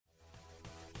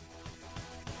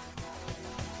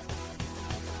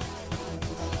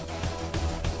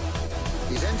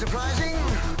Enterprising,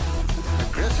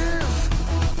 aggressive,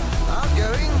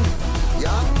 outgoing,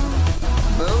 young,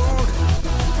 bold,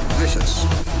 vicious.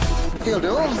 He'll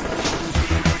do.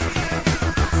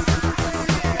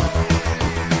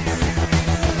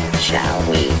 Shall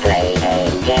we play a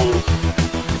game?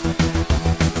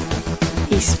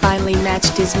 He's finally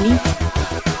matched his meat.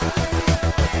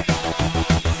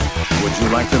 Would you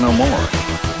like to know more?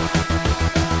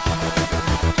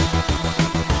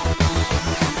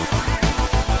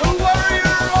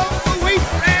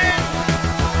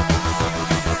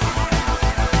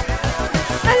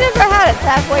 I never had it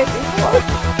that way before.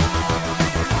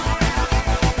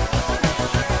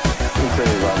 Let me tell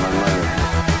you about my money.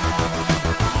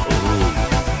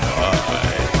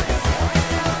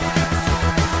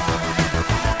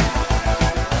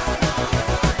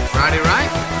 Friday,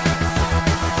 right?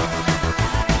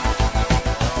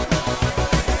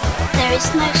 There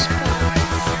is no spoon.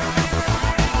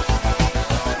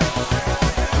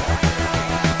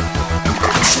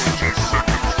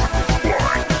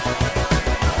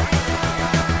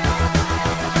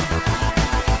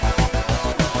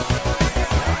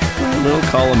 Little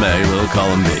column A, little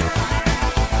column B.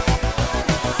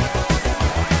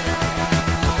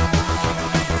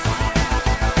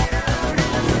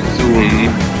 Soon,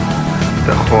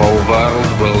 the whole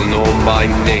world will know my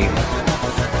name.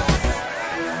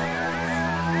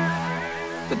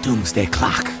 The Doomsday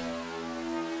Clock.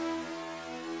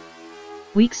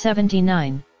 Week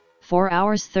 79. 4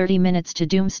 hours 30 minutes to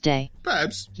Doomsday.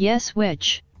 Babs, Yes,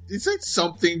 which? is that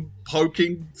something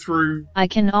poking through? I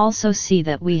can also see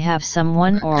that we have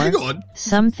someone or Hang on.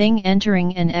 something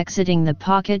entering and exiting the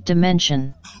pocket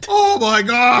dimension. Oh my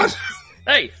god!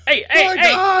 Hey! My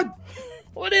god!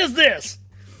 What is this?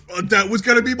 That was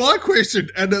going to be my question,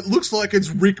 and it looks like it's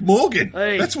Rick Morgan.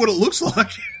 Hey. That's what it looks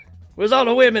like. Where's all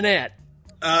the women at?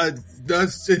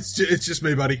 It's just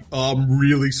me, buddy. I'm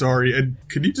really sorry, and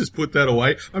can you just put that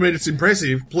away? I mean, it's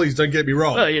impressive. Please don't get me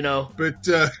wrong. Well, you know, But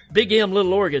Big M,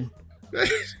 Little Organ.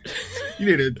 you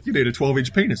need a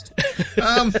 12-inch penis.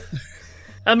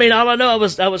 I mean, all I know,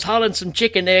 I was hauling some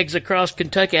chicken eggs across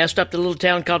Kentucky. I stopped at a little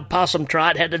town called Possum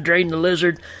Trot, had to drain the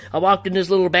lizard. I walked in this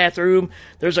little bathroom.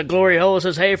 There's a glory hole that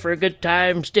says, "Hey, for a good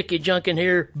time, stick your junk in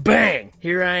here." Bang!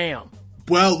 Here I am.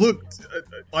 Well, look,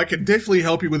 I can definitely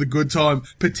help you with a good time.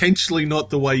 Potentially not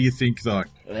the way you think, though.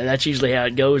 Well, that's usually how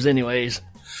it goes anyways.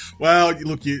 Well,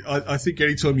 look, I think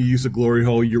anytime you use a glory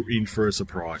hole, you're in for a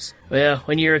surprise. Well,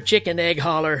 when you're a chicken egg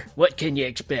hauler, what can you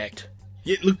expect?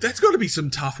 Yeah, look, that's got to be some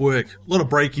tough work. A lot of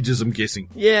breakages, I'm guessing.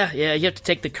 Yeah, you have to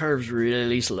take the curves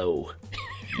really slow.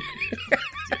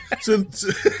 So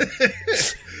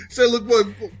look,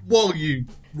 while you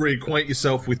reacquaint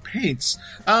yourself with pants,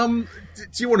 do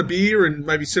you want a beer and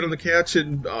maybe sit on the couch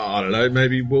and, I don't know,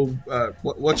 maybe we'll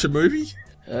watch a movie?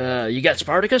 You got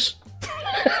Spartacus?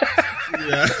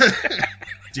 Yeah.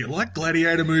 Do you like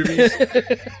gladiator movies? Have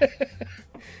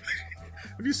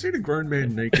you seen a grown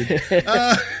man naked?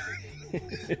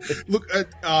 Look,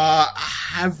 I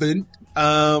haven't.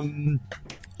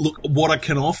 Look, what I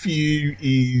can offer you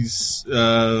is,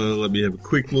 let me have a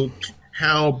quick look.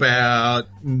 How about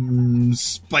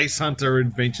Space Hunter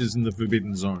Adventures in the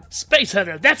Forbidden Zone? Space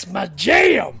Hunter, that's my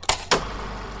jam!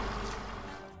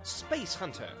 Space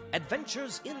Hunter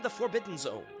Adventures in the Forbidden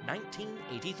Zone,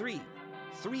 1983.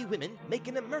 3 women make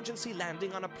an emergency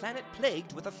landing on a planet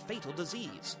plagued with a fatal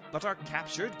disease, but are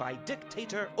captured by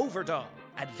dictator Overdog.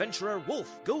 Adventurer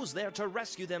Wolf goes there to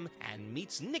rescue them and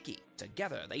meets Nikki.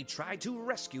 Together, they try to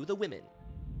rescue the women.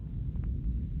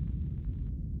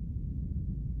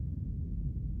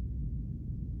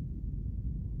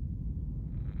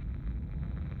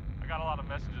 I got a lot of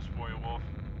messages for you, Wolf.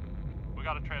 We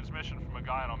got a transmission from a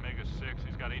guy on Omega 6.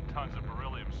 He's got 8 tons of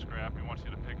beryllium scrap. He wants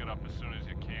you to pick it up as soon as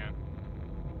you can.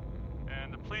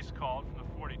 And the police called from the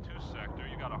 42 sector.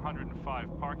 You got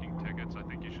 105 parking tickets. I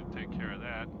think you should take care of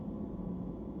that.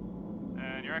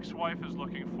 And your ex-wife is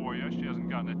looking for you. She hasn't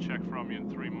gotten a check from you in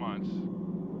 3 months.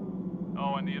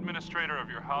 Oh, and the administrator of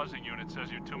your housing unit says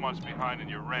you're 2 months behind in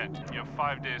your rent. You have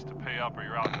 5 days to pay up or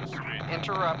you're out in the street.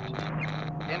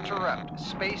 Interrupt.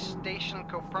 Space Station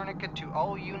Copernica to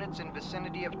all units in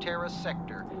vicinity of Terra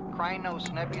Sector.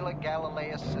 Krynos Nebula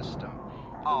Galileus System.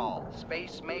 All.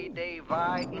 Space Mayday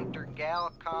Vi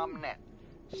Intergal Comnet.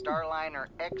 Starliner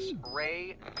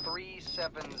X-Ray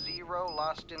 370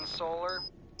 lost in solar.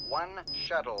 1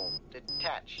 shuttle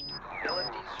detached.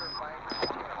 Ability survivor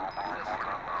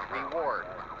system. Reward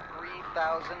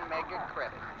 3,000 mega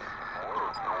credits.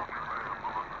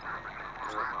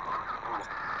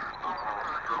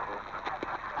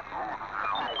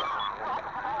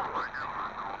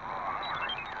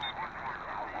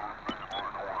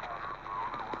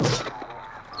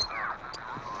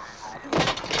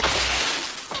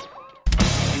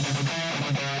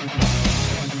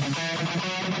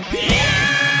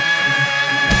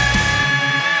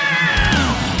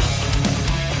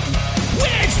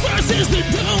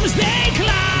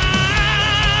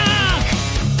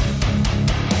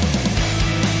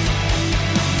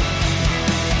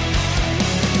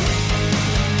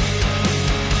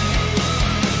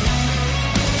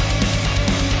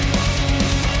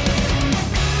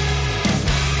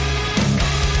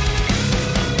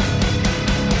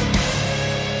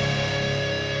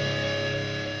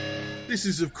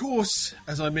 this is, of course,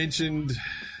 as I mentioned,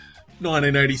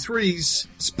 1983's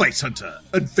Space Hunter: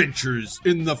 Adventures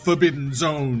in the Forbidden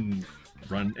Zone.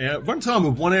 Run time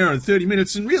of 1 hour and 30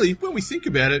 minutes, and really, when we think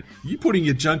about it, you putting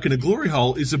your junk in a glory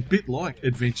hole is a bit like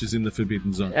Adventures in the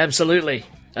Forbidden Zone. Absolutely.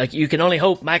 You can only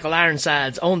hope Michael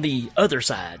Ironside's on the other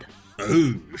side.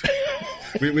 Oh.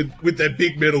 with that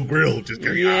big metal grill just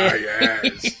going,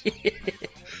 yes.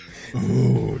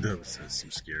 Oh, that was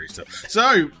some scary stuff.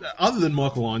 So, other than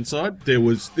Michael Ironside, there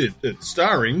was it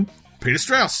starring Peter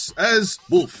Strauss as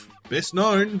Wolf. Best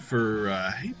known for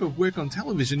a heap of work on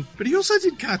television, but he also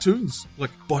did cartoons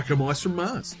like Biker Mice from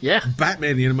Mars,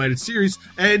 Batman the Animated Series,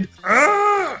 and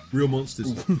Real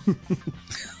Monsters.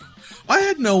 I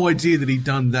had no idea that he'd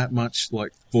done that much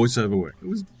like voiceover work. It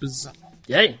was bizarre.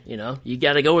 Yeah, you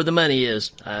got to go where the money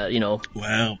is.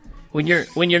 Wow. When you're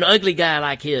an ugly guy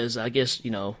like his, I guess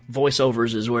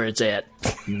voiceovers is where it's at.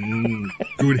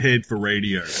 Good head for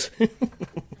radio.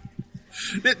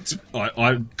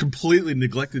 I completely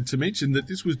neglected to mention that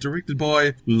this was directed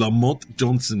by Lamont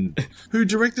Johnson, who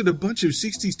directed a bunch of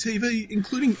 60s TV,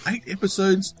 including 8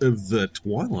 episodes of The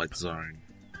Twilight Zone.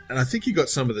 And I think he got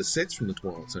some of the sets from The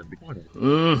Twilight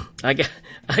Zone. I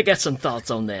got some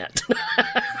thoughts on that.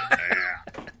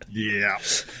 Yeah.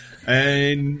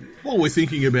 And while we're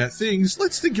thinking about things,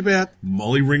 let's think about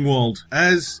Molly Ringwald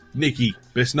as Nikki,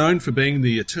 best known for being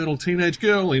the eternal teenage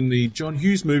girl in the John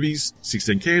Hughes movies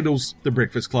 16 Candles, The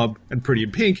Breakfast Club, and Pretty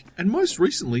in Pink, and most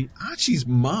recently, Archie's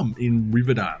mum in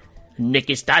Riverdale.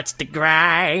 Nikki starts to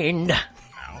grind.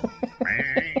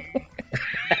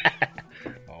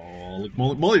 Look,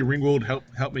 Molly Ringwald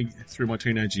helped me through my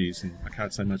teenage years, and I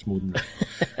can't say much more than that.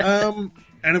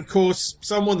 And of course,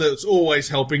 someone that's always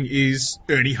helping is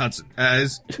Ernie Hudson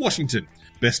as Washington,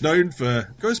 best known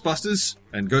for Ghostbusters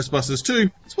and Ghostbusters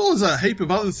 2, as well as a heap of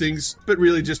other things, but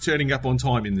really just turning up on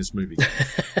time in this movie.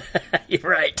 You're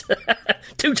right.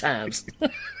 2 times.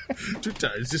 2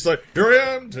 times. Just like, here I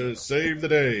am to save the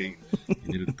day. He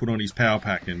needed to put on his power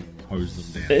pack and hose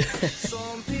them down.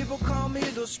 Some people call me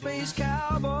the space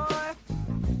cowboy.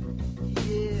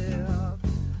 Yeah.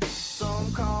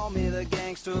 Some call me the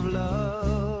gangster of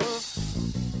love.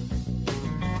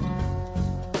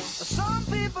 Some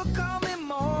people call me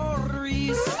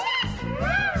Maurice,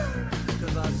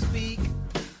 'cause I speak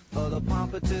of the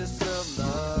pompatus of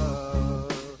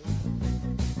love.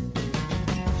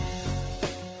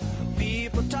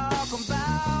 People talk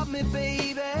about me,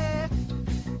 baby.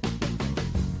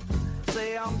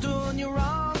 Say I'm doing you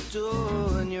wrong,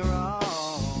 doing you wrong.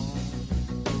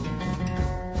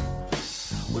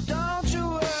 Well, don't you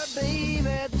worry,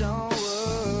 baby, don't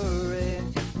worry,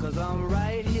 'cause I'm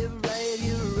right here, right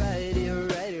here, right here,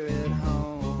 right here at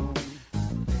home.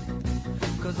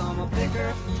 'Cause I'm a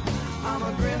picker, I'm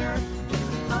a grinner,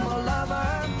 I'm a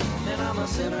lover, and I'm a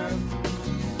sinner.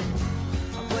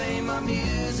 I play my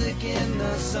music in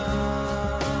the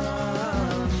sun.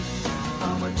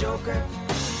 I'm a joker,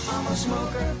 I'm a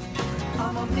smoker,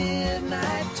 I'm a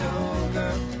midnight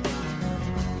toker.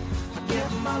 I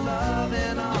get my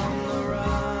loving on the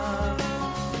run.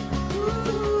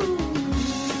 Ooh.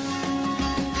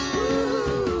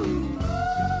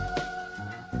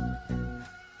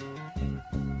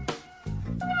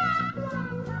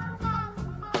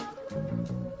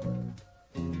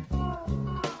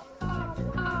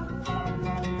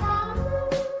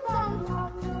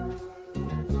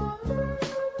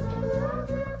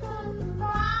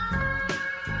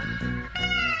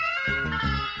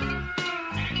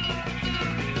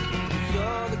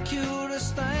 You're the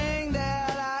cutest thing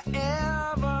that I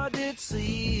ever did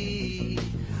see.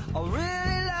 I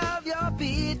really love your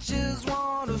beaches,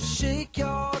 want to shake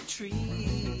your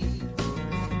tree.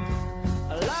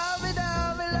 I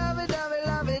lovey-dovey, lovey-dovey,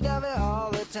 lovey-dovey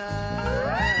all the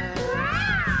time.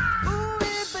 Ooh,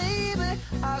 yeah, baby,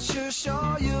 I sure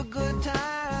show you a good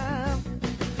time.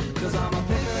 'Cause I'm a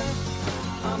picker,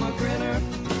 I'm a grinner,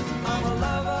 I'm a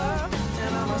lover,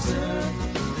 and I'm a sinner.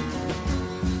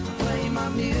 Play my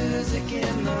music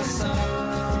in the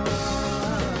sun.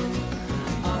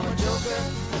 I'm a joker,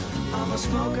 I'm a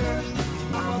smoker,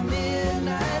 I'm a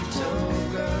midnight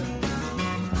toker.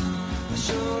 I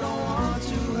sure don't want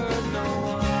to hurt no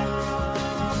one.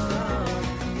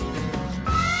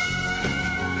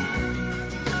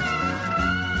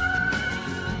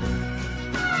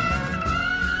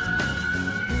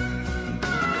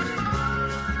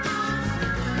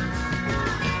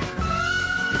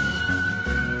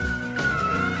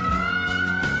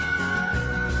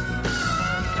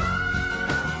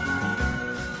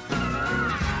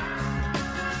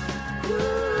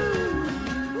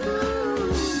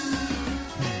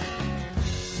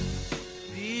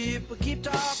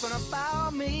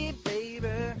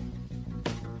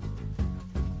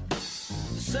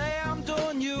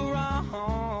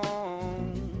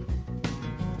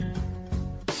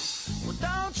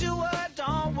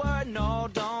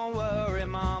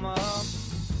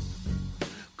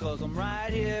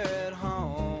 right here at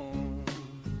home.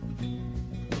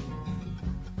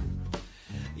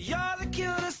 You're the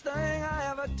cutest thing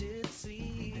I ever did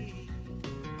see.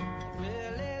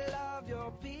 Really love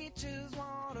your peaches,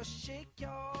 wanna shake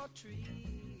your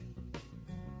tree.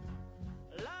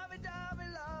 Lovey-dovey,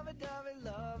 lovey-dovey,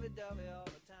 lovey-dovey all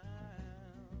the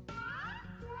time.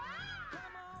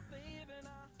 Come on, baby, now.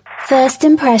 First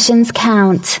impressions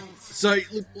count. So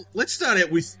let's start out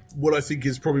with what I think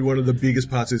is probably one of the biggest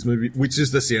parts of this movie, which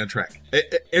is the soundtrack.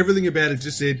 Everything about it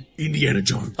just said Indiana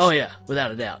Jones. Oh yeah,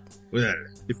 without a doubt. Without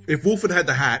it. If Wolf had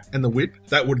the hat and the whip,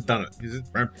 that would have done it.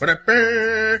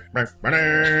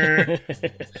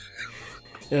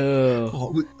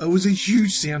 It was a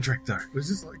huge soundtrack, though. It was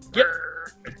just like... Yep.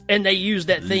 And they used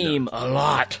that theme a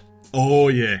lot. Oh,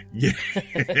 yeah. Yeah.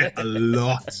 A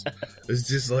lot. It's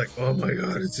just like, oh, my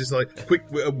God. It's just like, quick,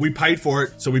 we paid for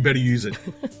it, so we better use it.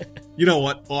 You know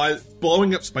what?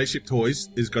 Blowing up spaceship toys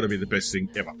is got to be the best thing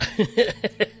ever.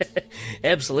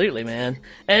 Absolutely, man.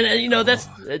 And you know, that's,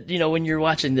 you know, when you're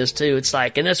watching this too, it's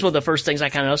like, and that's one of the first things I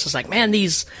kind of noticed. It's like, man,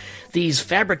 these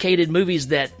fabricated movies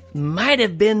that might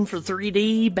have been for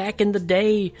 3D back in the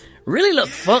day really look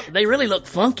they really look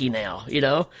funky now, you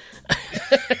know?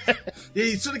 Yeah,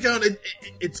 you're sort of going,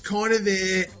 it's kind of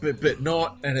there, but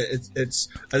not, and and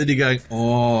then you're going,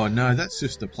 oh, no, that's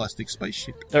just a plastic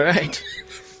spaceship. All right.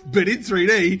 But in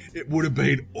 3D, it would have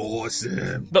been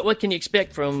awesome. But what can you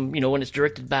expect from, you know, when it's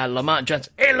directed by Lamont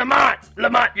Johnson? Hey, Lamont,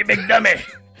 you big dummy.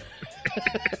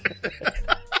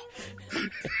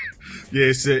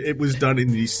 Yes, it was done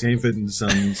in the Sanford &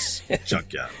 Sons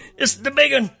junkyard. It's the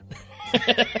big one.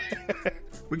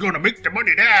 We're going to make the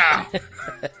money now.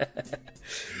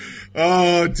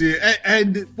 Oh, dear.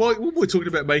 And while we're talking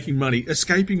about making money,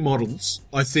 Escaping Models,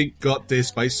 I think, got their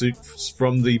spacesuits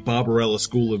from the Barbarella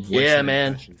School of Western Yeah,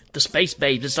 man. Fashion. The space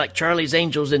babes. It's like Charlie's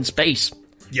Angels in space.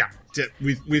 Yeah.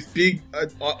 With big...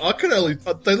 I can only...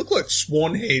 They look like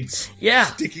swan heads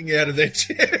sticking out of their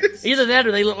chest. Either that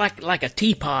or they look like a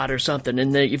teapot or something.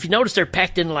 And if you notice, they're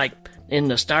packed in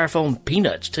the styrofoam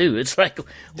peanuts, too. It's like,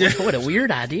 what a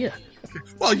weird idea.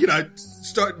 Well, you know,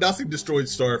 nothing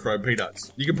destroys styrofoam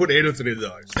peanuts. You can put anything in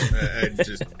those and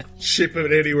just ship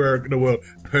it anywhere in the world.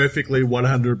 Perfectly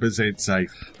 100%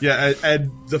 safe. Yeah, and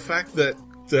the fact that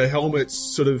the helmets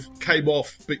sort of came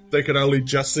off, but they could only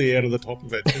just see out of the top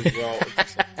of it as well.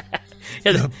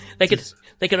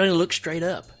 They could only look straight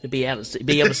up to be able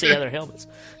to see other helmets.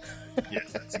 Yeah,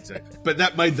 that's exactly. But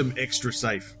that made them extra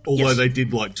safe. Although they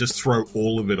did just throw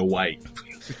all of it away.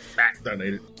 Don't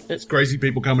need it. It's crazy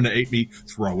people coming to eat me.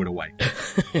 Throw it away.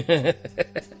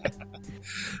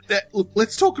 Look,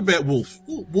 let's talk about Wolf.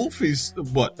 Wolf is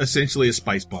essentially a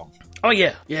space bomb. Oh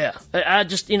yeah. I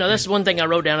just, that's one thing I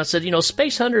wrote down. I said,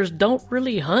 space hunters don't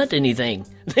really hunt anything.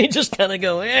 They just kind of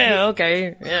go, yeah,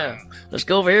 okay, yeah, let's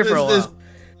go over here for a while.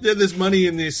 There's money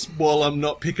in this while I'm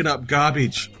not picking up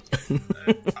garbage.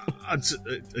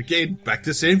 Again, back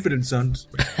to Sanford & Sons.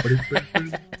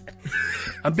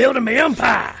 I'm building my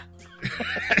empire.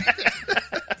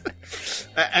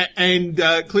 And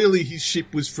clearly his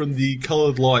ship was from the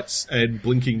coloured lights and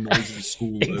blinking noises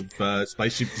school of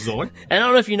spaceship design. And I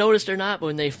don't know if you noticed or not, but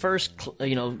when they first,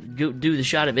 do the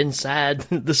shot of inside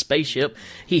the spaceship,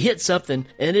 he hits something,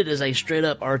 and it is a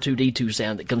straight-up R2-D2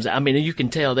 sound that comes out. I mean, you can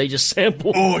tell they just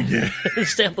sampled. Oh, yeah.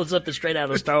 sampled something straight out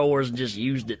of Star Wars and just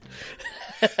used it.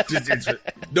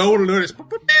 No one will notice.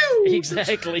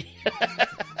 Exactly.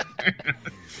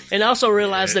 And also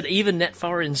realize that even that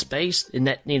far in space, in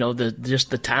that, just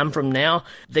the time from now,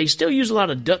 they still use a lot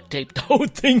of duct tape to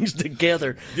hold things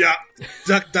together. Yeah,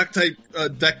 duct tape,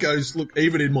 that goes, look,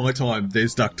 even in my time,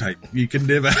 there's duct tape. You can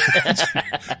never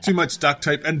have too much duct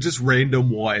tape and just random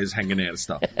wires hanging out of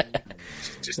stuff.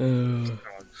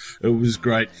 It was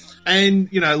great. And,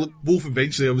 look, Wolf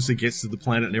eventually obviously gets to the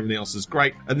planet and everything else is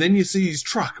great. And then you see his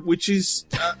truck, which is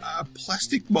a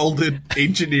plastic molded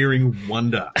engineering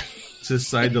wonder, to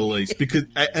say the least. Because,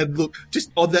 and look,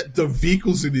 just on that, the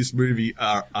vehicles in this movie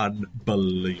are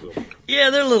unbelievable. Yeah,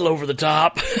 they're a little over the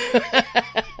top.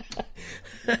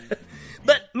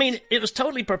 But, I mean, it was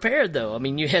totally prepared, though. I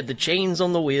mean, you had the chains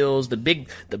on the wheels, the big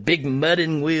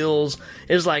mudding wheels.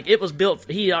 It was like, it was built,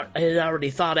 he had already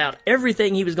thought out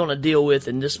everything he was going to deal with,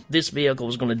 and this vehicle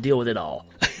was going to deal with it all.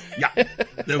 Yeah.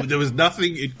 There was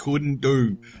nothing it couldn't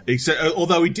do, except,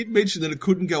 although he did mention that it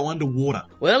couldn't go underwater.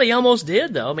 Well, he almost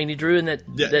did, though. I mean, he drew in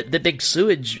that big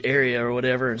sewage area or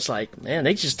whatever. It's like, man,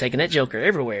 they just taking that Joker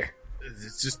everywhere.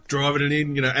 It's just driving it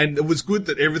in, and it was good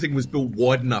that everything was built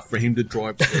wide enough for him to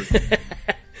drive through.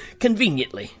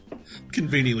 Conveniently.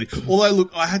 Although,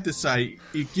 look, I had to say,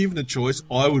 if given a choice,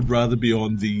 I would rather be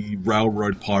on the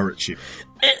railroad pirate ship.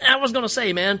 And I was going to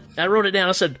say, man, I wrote it down.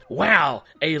 I said, wow,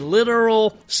 a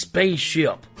literal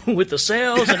spaceship with the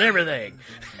sails and everything.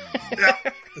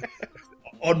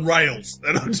 On rails.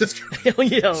 And I'm just... Hell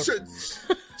yeah.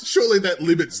 Surely that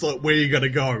limits like where you're going to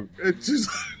go. It's just...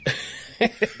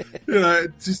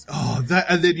 it's just... Oh, that...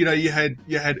 And then, you had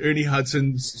Ernie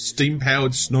Hudson's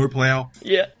steam-powered snowplow.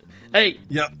 Yeah. Hey,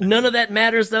 none of that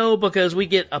matters, though, because we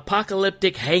get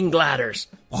apocalyptic hang gliders.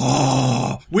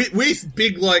 Oh, with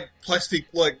big, plastic,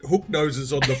 hook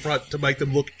noses on the front to make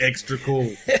them look extra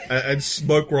cool. And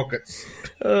smoke rockets.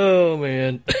 Oh,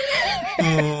 man.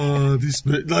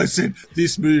 Like I said,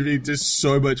 this movie does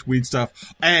so much weird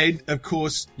stuff. And, of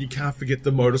course, you can't forget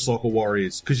the motorcycle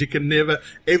warriors. Because you can never...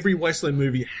 Every Wasteland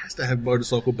movie has to have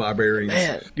motorcycle barbarians.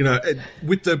 Man. And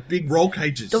with the big roll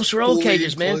cages. Those roll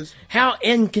cages, man. How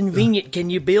inconvenient can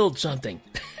you build something?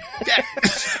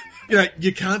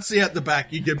 You can't see out the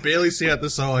back. You can barely see out the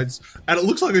sides. And it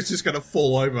looks like it's just going to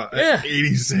fall over at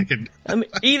any second. I mean,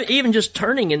 even just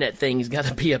turning in that thing's got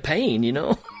to be a pain,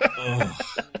 Oh,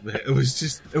 man, it was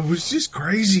just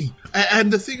crazy.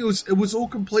 And the thing it was all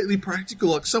completely practical.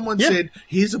 Like someone said,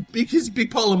 here's a big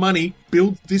pile of money.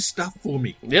 Build this stuff for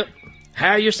me. Yep.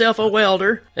 Hire yourself a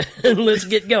welder and let's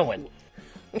get going.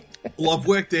 Well, I've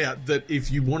worked out that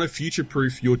if you want to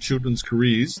future-proof your children's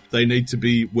careers, they need to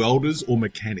be welders or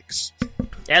mechanics.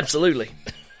 Absolutely.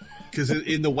 Because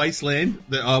in the Wasteland,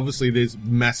 obviously there's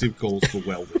massive calls for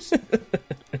welders.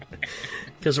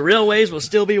 Because the railways will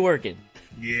still be working.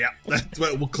 Yeah.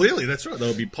 Well, clearly, that's right.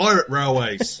 There'll be pirate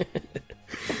railways.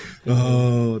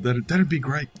 Oh, that'd be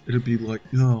great. It'd be like,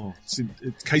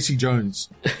 it's Casey Jones,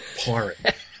 pirate.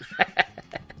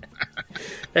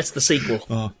 That's the sequel.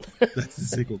 Oh, that's the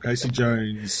sequel. Casey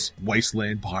Jones,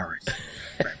 Wasteland Pirate.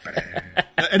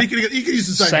 And he could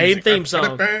use the same theme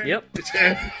song. Yep.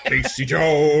 Casey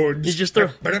Jones. You just throw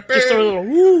a little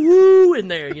woo-woo in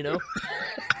there,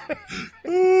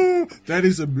 That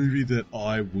is a movie that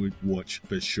I would watch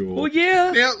for sure. Well,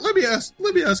 yeah. Now, let me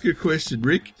ask you a question,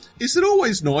 Rick. Is it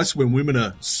always nice when women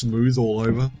are smooth all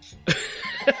over?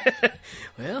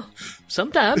 Well,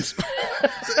 sometimes.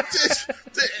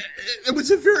 It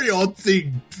was a very odd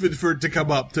thing for it to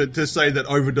come up to say that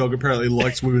Overdog apparently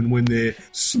likes women when they're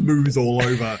smooth all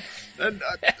over. And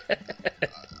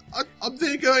I'm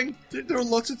there going, there are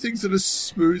lots of things that are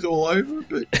smooth all over,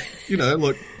 but,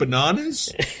 like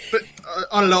bananas. But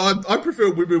I don't know, I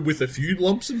prefer women with a few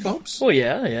lumps and bumps. Oh,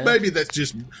 yeah. Maybe that's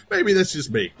just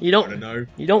me. I don't know.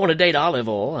 You don't want to date olive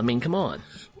oil. I mean, come on.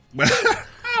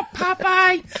 Oh,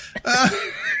 Popeye!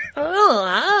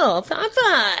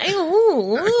 Popeye!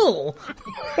 Ooh.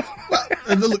 Well,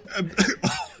 and look,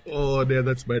 now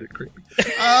that's made it creepy.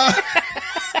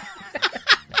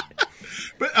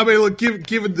 But I mean, look,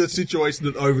 given the situation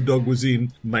that Overdog was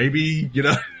in, maybe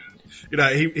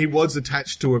he was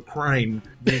attached to a crane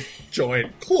with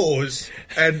giant claws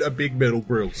and a big metal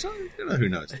grill. So who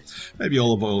knows? Maybe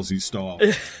olive oil's his style.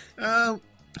 He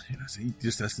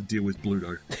just has to deal with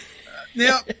Bluto.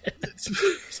 Now,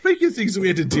 speaking of things that we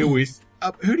had to deal with,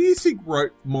 who do you think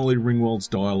wrote Molly Ringwald's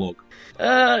dialogue?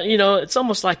 It's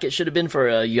almost like it should have been for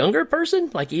a younger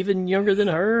person, like even younger than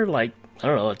her, like, I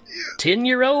don't know, a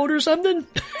 10-year-old or something?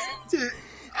 It's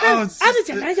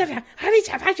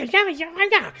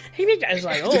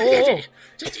like, oh.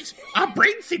 Our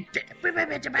brain think that,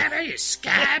 you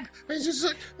scab. It's just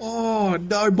like, oh,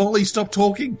 no, Molly, stop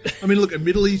talking. I mean, look,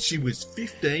 admittedly, she was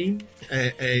 15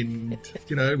 and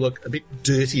a bit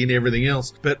dirty and everything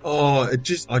else. But,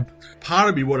 part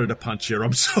of me wanted to punch her.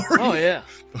 I'm sorry. Oh, yeah.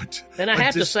 And I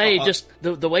have to say, just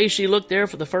the way she looked there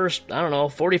for the first,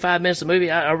 45 minutes of the movie,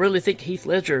 I really think Heath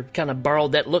Ledger kind of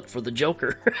borrowed that look for the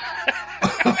Joker.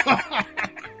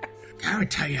 I would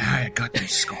tell you how I got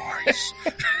these scars.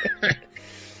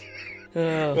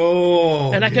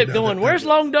 And I kept going, where's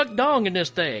Long Duck Dong in this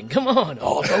thing? Come on,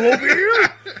 automobile!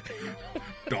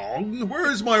 Dong,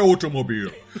 where is my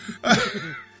automobile?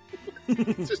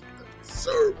 Just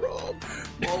so wrong.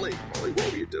 Molly,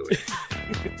 what were you doing?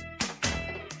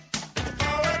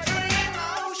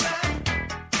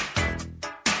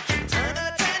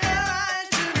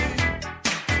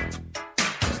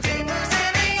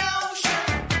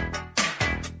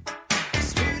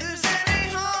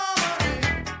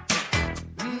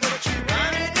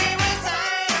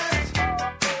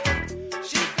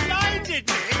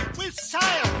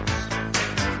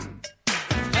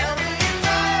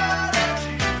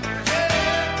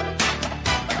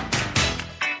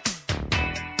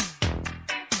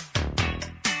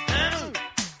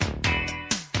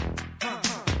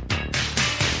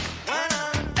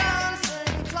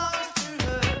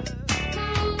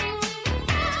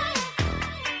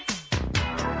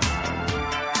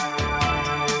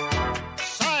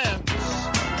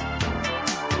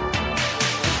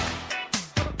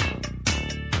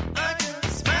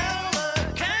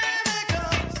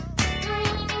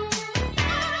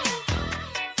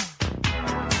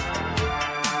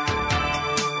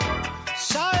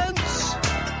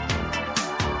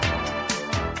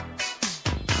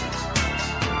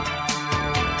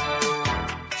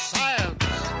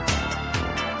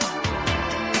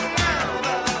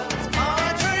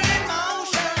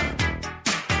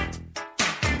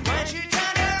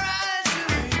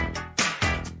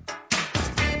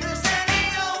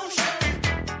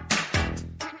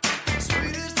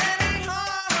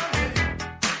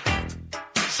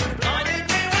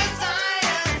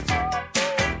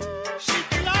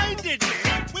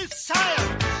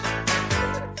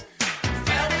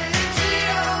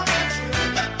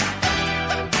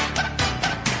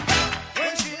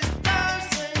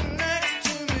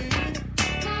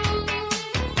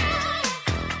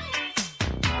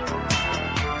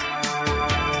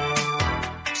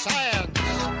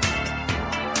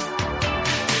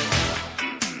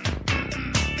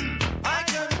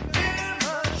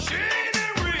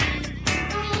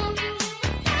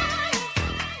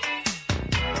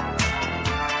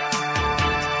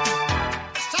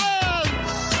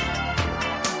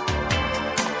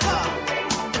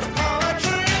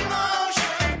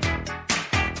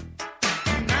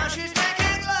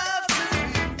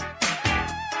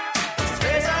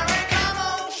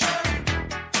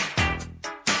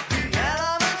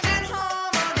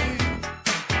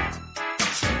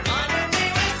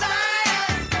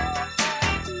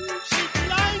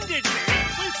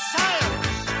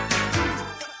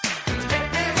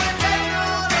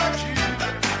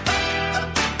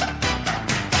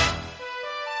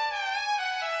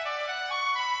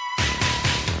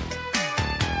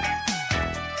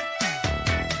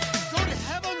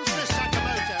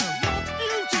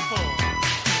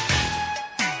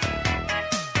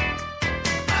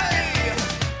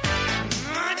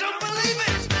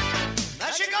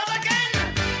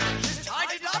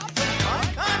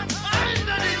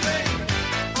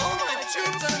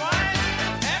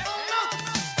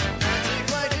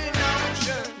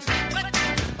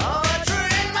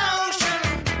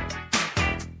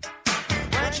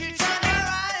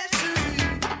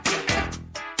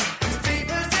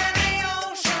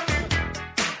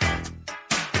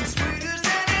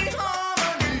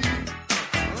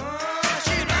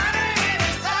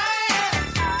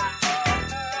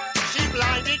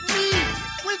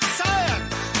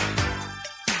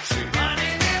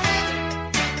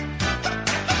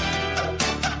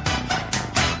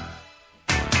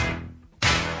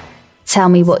 Tell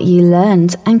me what you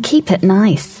learned and keep it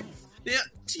nice. Now,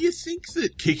 do you think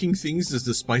that kicking things is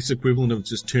the space equivalent of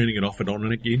just turning it off and on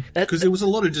and again? Because there was a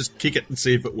lot of just kick it and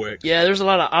see if it works. Yeah, there's a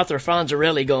lot of Arthur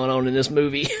Fonzarelli going on in this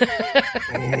movie.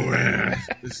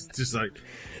 It's just like,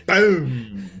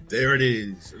 boom, there it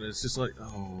is. And it's just like,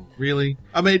 oh, really?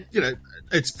 I mean,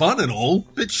 it's fun and all,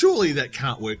 but surely that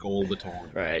can't work all the time.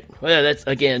 Right. Well, that's,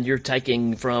 again, you're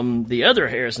taking from the other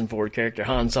Harrison Ford character,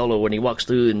 Han Solo, when he walks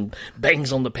through and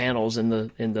bangs on the panels in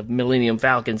the Millennium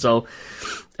Falcon. So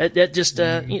that just,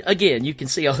 again, you can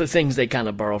see all the things they kind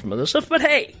of borrow from other stuff. But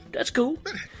hey, that's cool.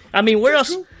 I mean, where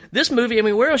else? Cool. This movie,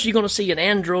 where else are you going to see an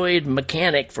android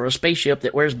mechanic for a spaceship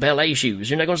that wears ballet shoes?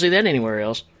 You're not going to see that anywhere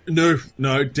else. No,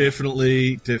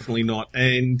 definitely not.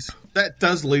 And that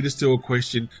does lead us to a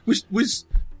question, which was...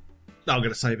 No, I'm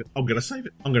going to save it. I'm going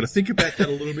to think about that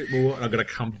a little bit more, and I'm going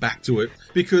to come back to it.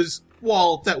 Because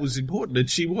while that was important, and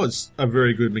she was a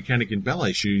very good mechanic in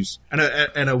ballet shoes, and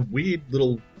a weird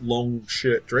little long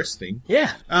shirt dress thing.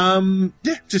 Yeah.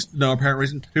 Just no apparent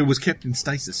reason, who was kept in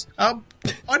stasis. I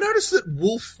noticed that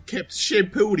Wolf kept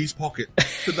shampoo in his pocket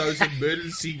for those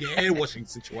emergency hair washing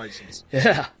situations.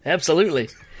 Yeah, absolutely.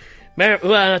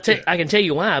 Well, I can tell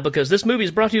you why, because this movie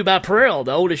is brought to you by Perel,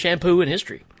 the oldest shampoo in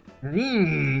history.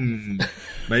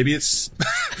 Maybe it's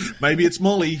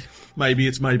Molly. Maybe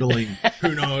it's Maybelline.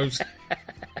 Who knows?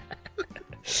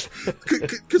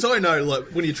 Because I know, like,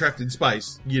 when you're trapped in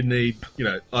space, you need,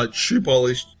 shoe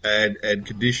polish and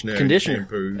conditioner. And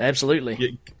shampoo. Absolutely. Yeah,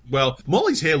 well,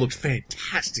 Molly's hair looked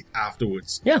fantastic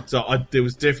afterwards. Yeah. So there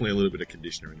was definitely a little bit of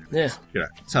conditioner in there. Yeah.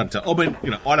 It's hard to tell. I mean,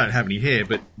 I don't have any hair,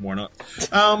 but why not?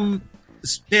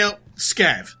 Now,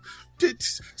 Scav.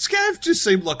 Scav just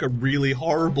seemed like a really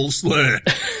horrible slur.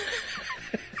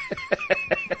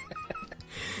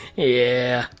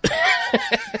 Yeah.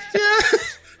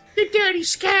 You dirty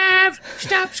Scav!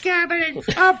 Stop scabbing!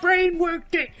 Our brain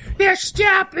worked it! Now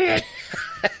stop it!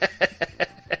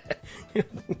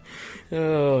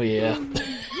 Oh, yeah.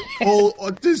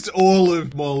 All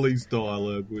of Molly's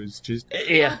dialogue was just...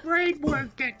 Yeah. Our brain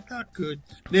worked it! Not good.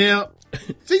 Now,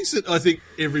 things that I think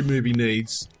every movie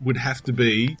needs would have to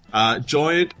be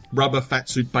giant rubber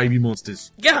fatsuit baby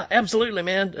monsters. Yeah, absolutely,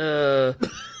 man.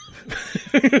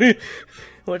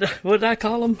 What did I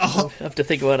call them? I have to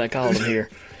think of what I called them here.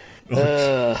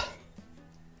 Well,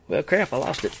 crap, I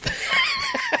lost it.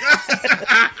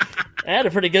 I had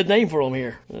a pretty good name for them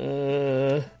here.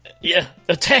 Yeah,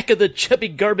 Attack of the Chubby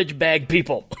Garbage Bag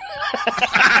People.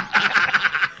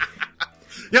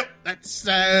 Yep, that's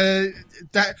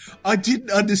that. I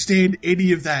didn't understand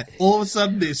any of that. All of a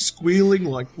sudden, they're squealing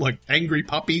like angry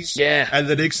puppies. Yeah, and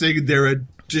the next thing, there are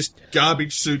just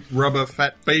garbage suit rubber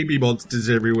fat baby monsters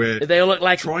everywhere. They all look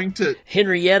like trying to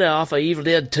Henrietta off of Evil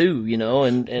Dead 2,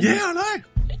 and yeah, I know.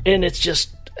 And it's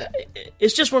just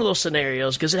one of those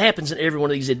scenarios, because it happens in every one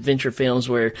of these adventure films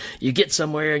where you get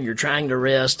somewhere and you're trying to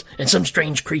rest and some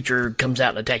strange creature comes out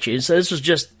and attacks you. And so this was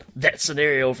just that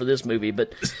scenario for this movie.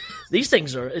 But these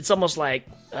things it's almost like,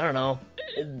 I don't know,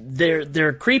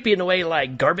 they're creepy in a way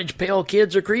like Garbage Pail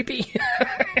Kids are creepy.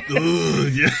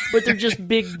 Yeah. But they're just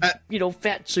big,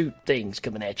 fat suit things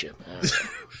coming at you.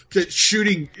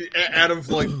 Shooting out of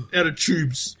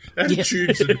tubes.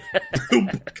 Tubes and boom,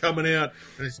 coming out.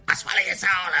 And it's, I swallow your soul,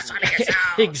 I swallow your soul.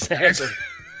 Exactly.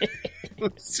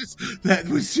 That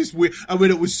was just weird. I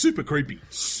mean, it was super creepy.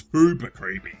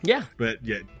 Yeah. But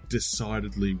yeah,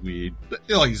 decidedly weird. But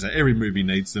like you say, every movie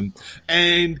needs them.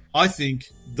 And I think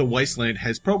The Wasteland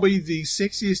has probably the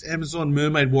sexiest Amazon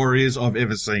mermaid warriors I've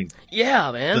ever seen.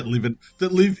 Yeah, man.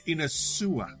 That live in a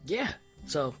sewer. Yeah.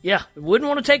 So, yeah, wouldn't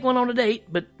want to take one on a date,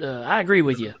 but I agree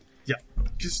with you. Yeah,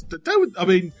 because they would, I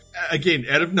mean, again,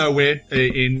 out of nowhere,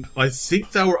 I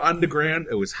think they were underground.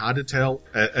 It was hard to tell.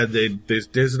 And then there's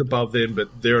desert above them,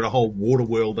 but they're in a whole water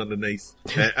world underneath.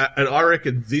 And I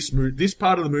reckon this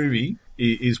part of the movie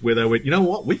is where they went, you know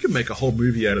what? We can make a whole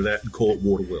movie out of that and call it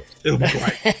Waterworld. It'll be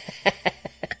great.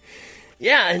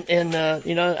 Yeah, and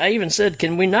I even said,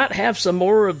 can we not have some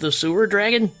more of the sewer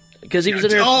dragon? Because he was in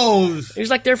there. Oh, he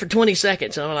was like there for 20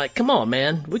 seconds, and I'm like, "Come on,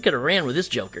 man, we could have ran with this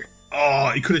Joker."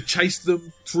 Oh, he could have chased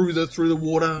them through the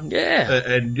water. Yeah,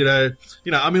 and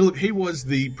I mean, look, he was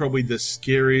probably the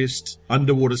scariest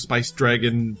underwater space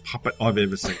dragon puppet I've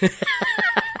ever seen.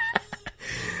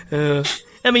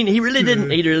 I mean, he really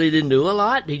didn't do a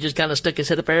lot. He just kind of stuck his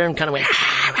head up there and kind of went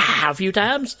a few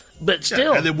times, but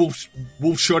still. Yeah, and then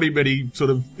Wolf shot him, and he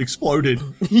sort of exploded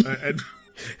and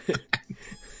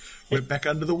went back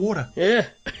under the water. Yeah.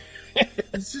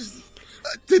 It's just,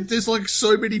 There's like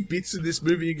so many bits in this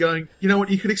movie. You're going, you know what?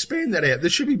 You could expand that out. There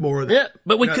should be more of that. Yeah,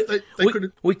 but we You know, could. they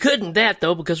could've- We couldn't that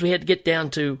though because we had to get down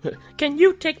to. Can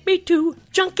you take me to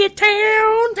Junkie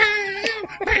Town?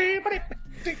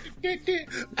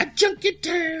 A junkie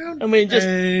town. I mean,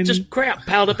 just crap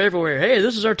piled up everywhere. Hey,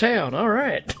 this is our town. All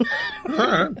right. All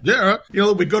right, yeah, you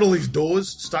know, we've got all these doors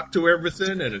stuck to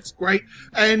everything, and it's great.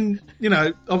 And you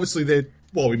know, obviously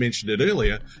we mentioned it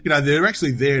earlier. You know, they're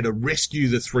actually there to rescue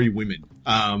the three women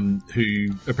who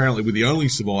apparently were the only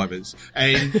survivors.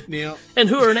 And now, and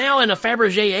who are now in a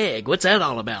Fabergé egg? What's that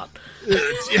all about?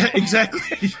 yeah,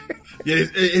 exactly. Yeah,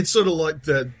 it's sort of like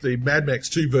the Mad Max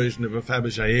 2 version of a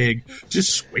Fabergé egg,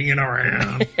 just swinging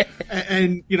around.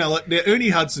 And, you know, like now Ernie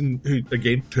Hudson, who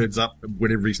again turns up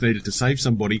whenever he's needed to save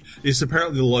somebody, is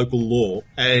apparently the local law.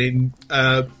 And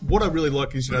what I really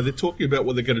like is, you know, they're talking about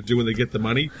what they're going to do when they get the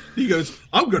money. He goes,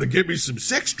 I'm going to get me some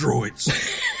sex droids.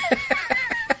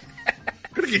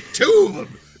 I'm going to get 2 of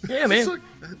them. Yeah, man. Like,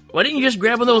 why didn't you just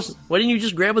grab those? Why didn't you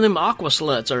just grab them aqua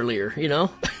sluts earlier? You know.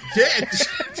 Yeah.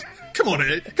 Come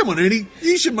on, Ernie.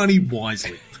 Use your money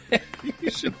wisely.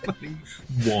 Use your money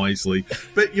wisely.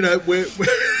 But, you know, we're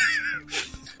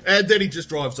and then he just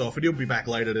drives off, and he'll be back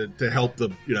later to help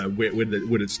them, you know,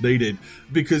 when it's needed.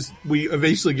 Because we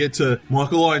eventually get to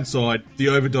Michael Ironside, the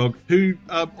Overdog, who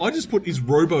I just put his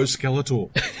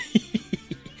Robo-Skeletor.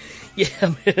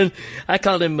 Yeah, man. I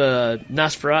called him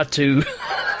Nosferatu.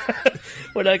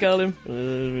 What did I call him?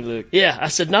 Look. Yeah, I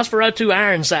said Nosferatu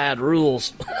Ironside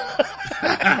rules.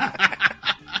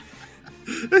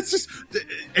 It's just,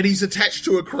 and he's attached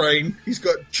to a crane. He's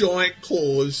got giant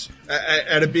claws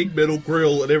and a big metal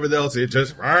grill and everything else. It's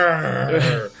just,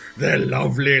 they're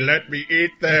lovely. Let me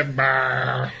eat them.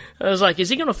 I was like, is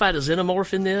he going to fight a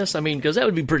xenomorph in this? I mean, because that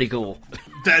would be pretty cool.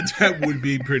 That would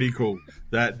be pretty cool.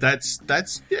 That's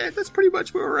pretty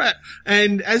much where we're at.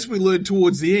 And as we learn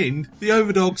towards the end, the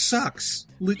Overdog sucks,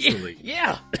 literally.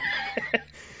 Yeah.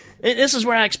 And this is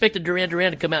where I expected Duran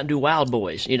Duran to come out and do Wild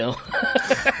Boys, you know.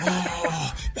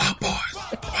 Oh, Wild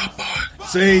Boys.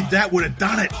 See, that would have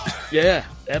done it. Yeah,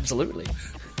 absolutely.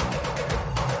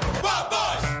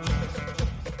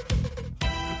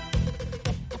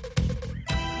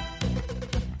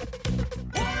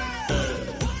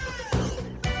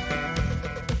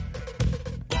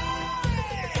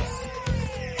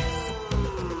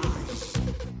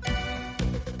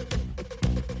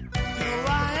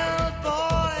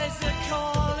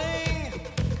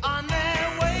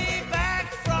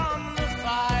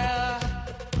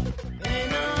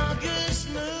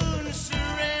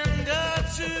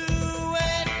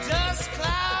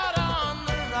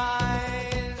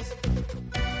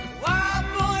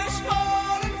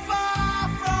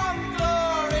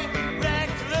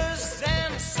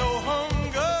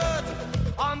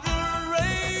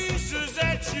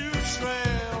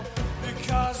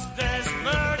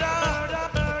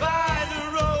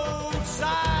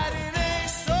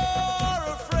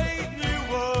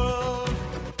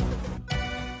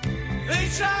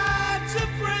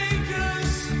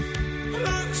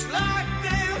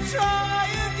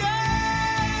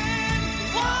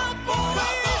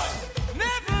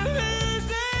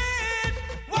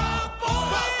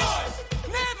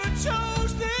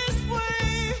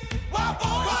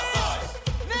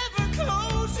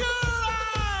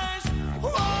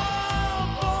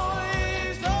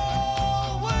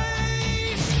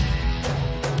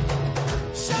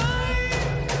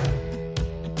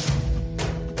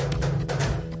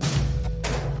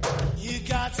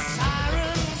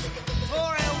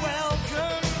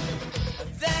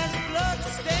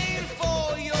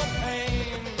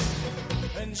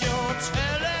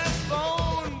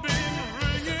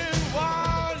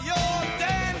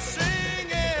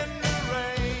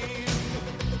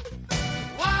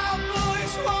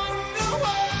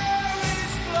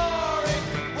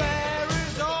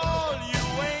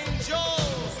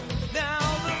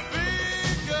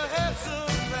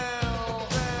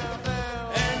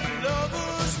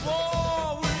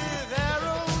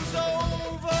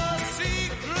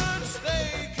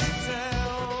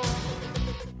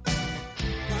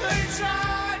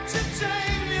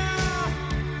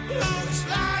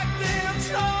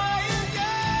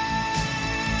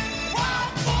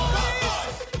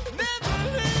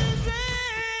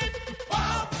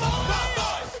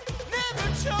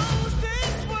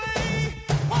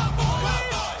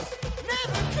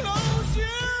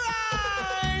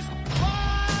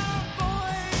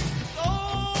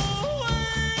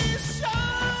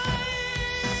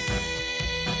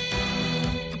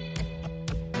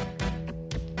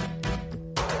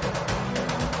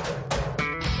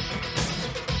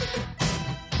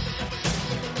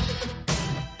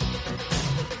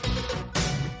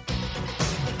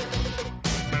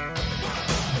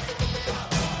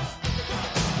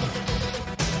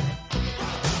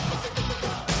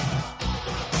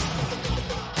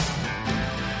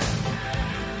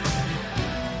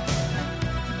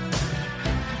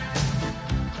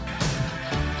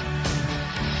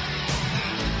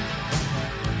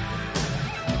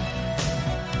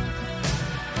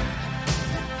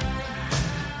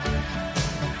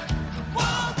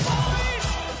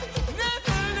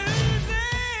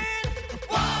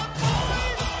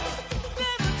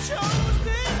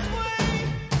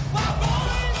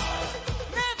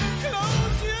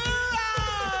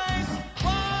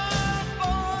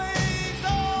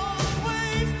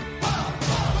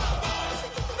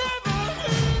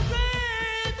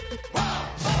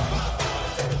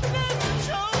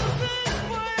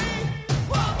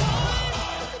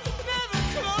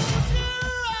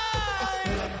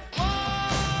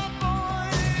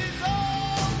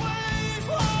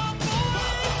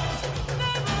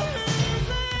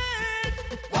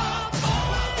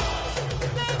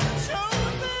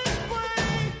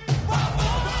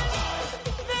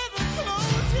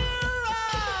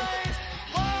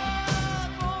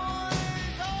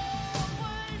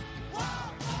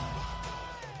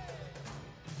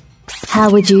 How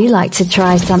would you like to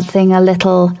try something a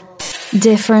little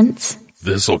different?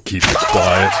 This'll keep it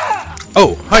quiet.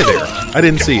 Oh, hi there. I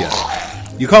didn't see you.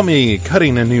 You caught me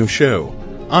cutting a new show.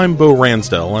 I'm Bo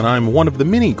Ransdell, and I'm one of the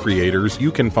many creators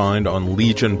you can find on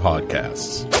Legion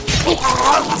Podcasts.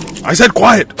 I said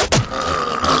quiet!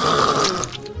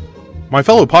 My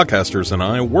fellow podcasters and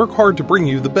I work hard to bring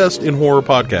you the best in horror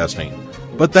podcasting,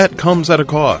 but that comes at a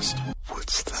cost.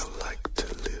 Wouldst thou like to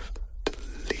live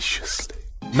deliciously?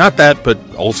 Not that, but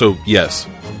also yes.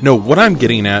 No, what I'm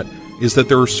getting at is that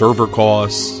there are server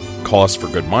costs, costs for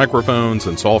good microphones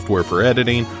and software for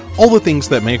editing, all the things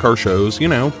that make our shows,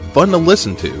 fun to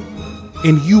listen to.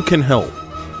 And you can help.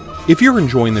 If you're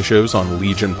enjoying the shows on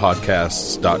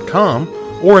LegionPodcasts.com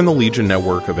or in the Legion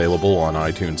Network available on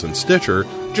iTunes and Stitcher,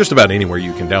 just about anywhere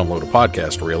you can download a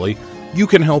podcast, really, you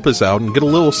can help us out and get a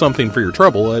little something for your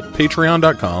trouble at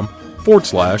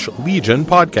patreon.com/Legion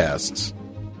Podcasts.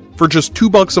 For just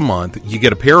 $2 a month, you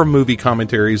get a pair of movie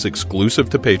commentaries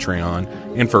exclusive to Patreon,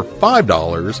 and for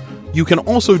 $5, you can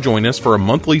also join us for a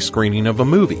monthly screening of a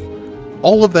movie.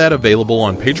 All of that available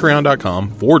on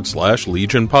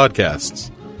patreon.com/Legion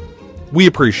Podcasts. We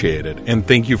appreciate it, and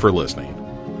thank you for listening.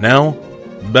 Now,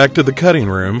 back to the cutting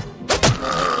room.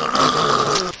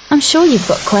 I'm sure you've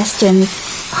got questions.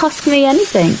 Ask me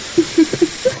anything.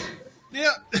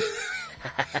 Yeah.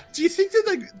 Do you think that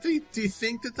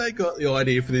they got the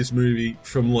idea for this movie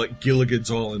from like Gilligan's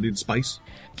Island in space?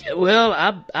 Well,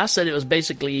 I said it was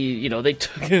basically, they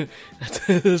took it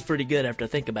was pretty good after I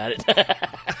think about it.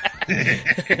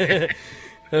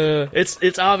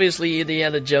 It's obviously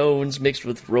Indiana Jones mixed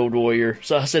with Road Warrior,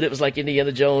 so I said it was like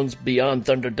Indiana Jones Beyond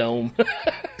Thunderdome.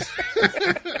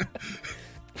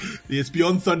 It's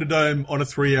Beyond Thunderdome on a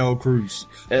 3-hour cruise.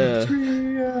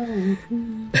 3-hour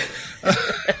cruise.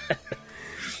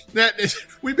 Now,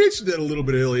 we mentioned that a little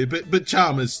bit earlier, but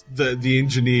Chalmers, the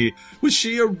engineer, was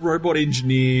she a robot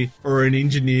engineer or an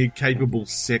engineer-capable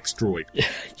sex droid?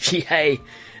 Hey,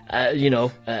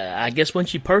 I guess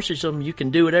once you purchase them, you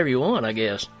can do whatever you want, I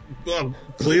guess. Well,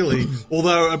 clearly.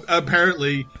 Although,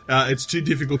 apparently, it's too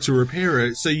difficult to repair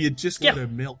it, so you just let her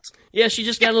melt. Yeah, she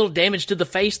just got a little damage to the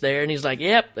face there, and he's like,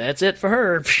 yep, that's it for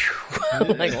her.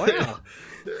 I'm like, wow.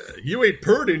 You ain't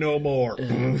purty no more.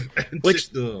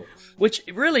 Which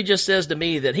really just says to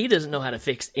me that he doesn't know how to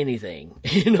fix anything,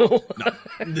 No,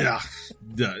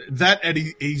 that, and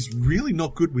he's really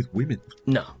not good with women.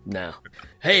 No.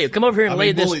 Hey, come over here and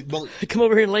lay this. Come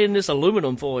over here and lay in this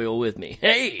aluminum foil with me.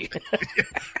 Hey.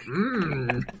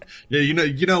 Yeah,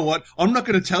 you know what? I'm not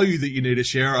going to tell you that you need a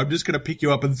shower. I'm just going to pick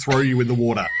you up and throw you in the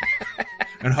water,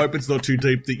 and hope it's not too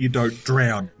deep that you don't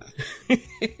drown.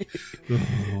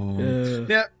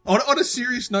 Now, on a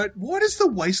serious note, why does the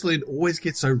wasteland always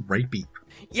get so rapey?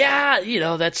 Yeah,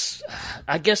 that's,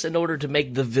 I guess in order to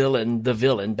make the villain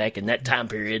back in that time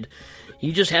period,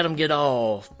 you just had him get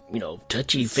all,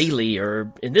 touchy-feely,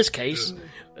 or in this case,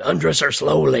 undress her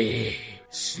slowly.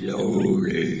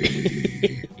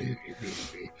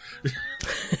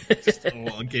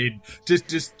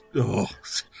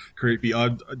 Creepy.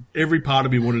 Every part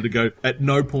of me wanted to go, at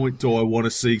no point do I want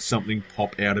to see something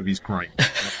pop out of his crane.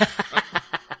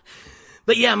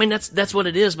 But yeah, I mean, that's what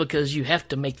it is, because you have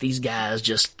to make these guys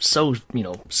just so,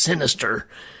 sinister.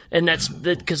 And that's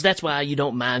why you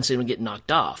don't mind seeing them get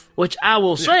knocked off. Which I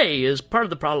will say is part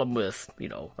of the problem with,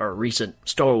 our recent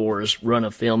Star Wars run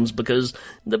of films, because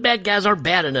the bad guys aren't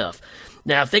bad enough.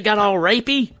 Now, if they got all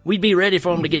rapey, we'd be ready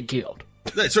for them to get killed.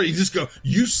 That's right. You just go,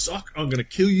 you suck, I'm going to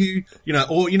kill you,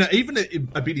 or, even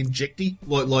a bit injecty,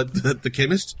 like the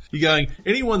chemist. You're going,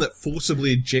 anyone that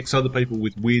forcibly injects other people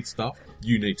with weird stuff,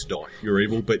 you need to die. You're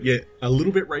evil, but yeah, a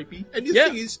little bit rapey. And the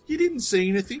thing is, you didn't see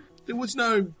anything. There was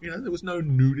no, there was no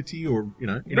nudity or,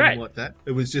 anything like that.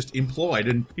 It was just implied.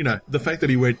 And, the fact that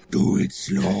he went, do it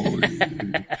slowly.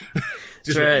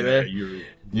 Just right, man.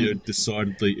 You're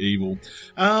decidedly evil.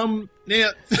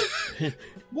 Now,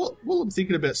 while I'm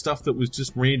thinking about stuff that was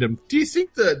just random, do you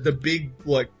think the big,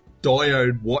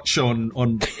 diode watch on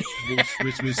Will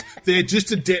Smith was there just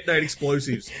to detonate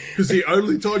explosives? Because the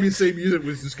only time you see music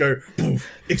was just go, poof,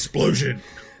 explosion.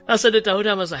 I said it the whole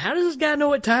time. I was like, how does this guy know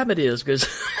what time it is? Because,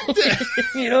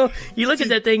 you look at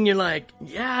that thing and you're like,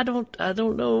 yeah, I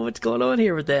don't know what's going on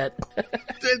here with that.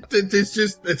 There's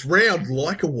just, it's round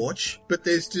like a watch, but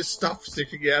there's just stuff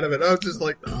sticking out of it. I was just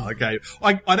like, oh, okay.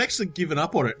 I'd actually given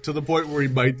up on it to the point where he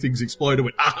made things explode and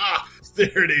went, aha,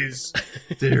 there it is.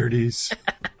 There it is.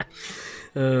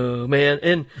 Oh,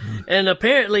 man. And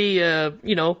apparently,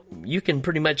 you can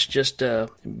pretty much just,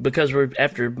 because we're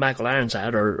after Michael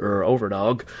Ironside or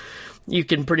Overdog, you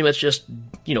can pretty much just,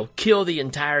 kill the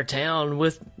entire town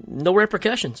with no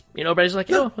repercussions. Everybody's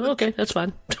like, oh, okay, that's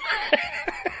fine.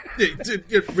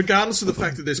 regardless of the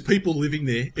fact that there's people living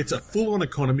there, it's a full-on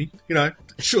economy. You know,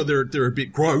 sure, they're a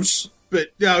bit gross, but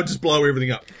yeah, I'll just blow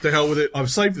everything up. To hell with it.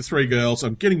 I've saved the 3 girls.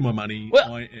 I'm getting my money.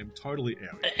 Well, I am totally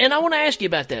out. And I want to ask you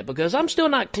about that because I'm still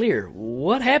not clear.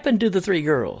 What happened to the 3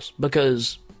 girls?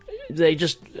 Because they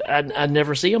just, I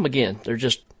never see them again.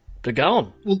 They're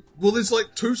gone. Well, there's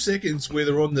like 2 seconds where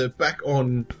they're back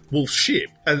on Wolf's ship,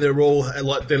 and they're all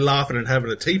like they're laughing and having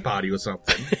a tea party or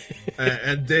something,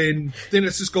 and then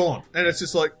it's just gone, and it's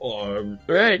just like, oh,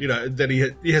 right. You know, then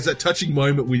he has that touching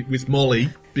moment with Molly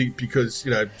because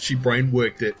you know she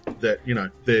brainworked it that you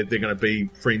know they're going to be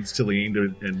friends till the end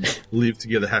and live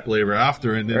together happily ever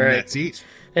after, and then that's it.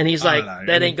 And he's like,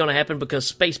 that ain't going to happen because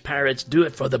space pirates do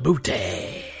it for the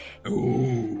booty.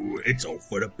 Ooh, it's all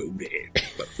for the booty.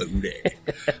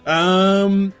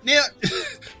 Now,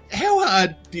 how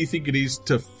hard do you think it is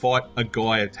to fight a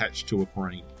guy attached to a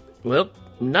crane? Well,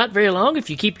 not very long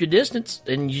if you keep your distance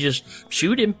and you just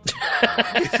shoot him.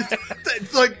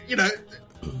 It's like, you know,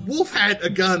 Wolf had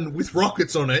a gun with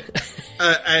rockets on it,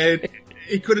 and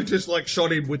he could have just like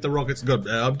shot him with the rockets and gone,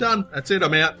 I'm done, that's it,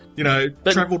 I'm out. You know,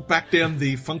 travelled back down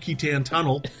the Funky Town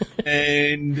tunnel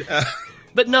and...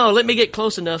 But no, let me get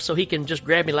close enough so he can just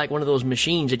grab me like one of those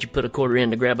machines that you put a quarter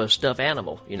in to grab a stuffed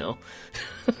animal, you know?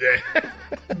 Yeah.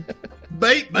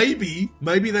 Maybe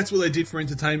that's what they did for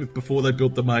entertainment before they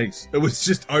built the maze. It was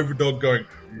just Overdog going,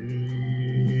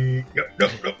 no,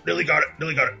 nearly got it. A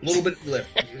little bit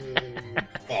left.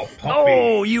 Oh, puppy.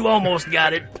 Oh, you almost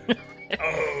got it.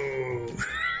 Oh.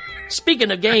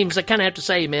 Speaking of games, I kind of have to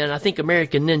say, man, I think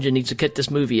American Ninja needs to cut this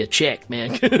movie a check,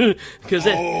 man. Because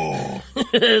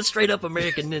straight up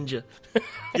American Ninja.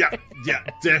 Yeah,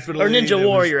 definitely. Or Ninja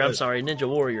Warrior, I'm sorry, Ninja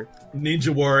Warrior. Ninja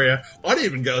Warrior. I'd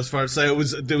even go as far as say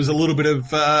there was a little bit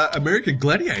of American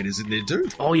Gladiators in there too.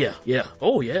 Oh yeah. Yeah,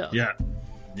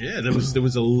 there was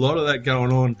a lot of that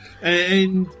going on.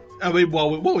 And I mean,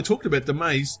 while we're talking about the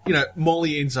maze, you know,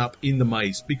 Molly ends up in the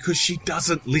maze because she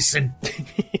doesn't listen.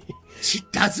 She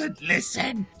doesn't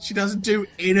listen. She doesn't do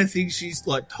anything she's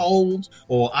like told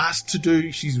or asked to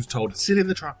do. She was told to sit in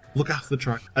the truck, look after the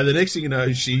truck, and the next thing you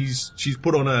know, she's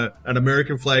put on an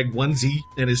American flag onesie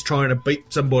and is trying to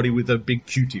beat somebody with a big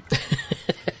Q-tip.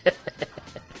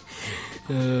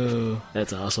 Oh,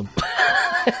 that's awesome.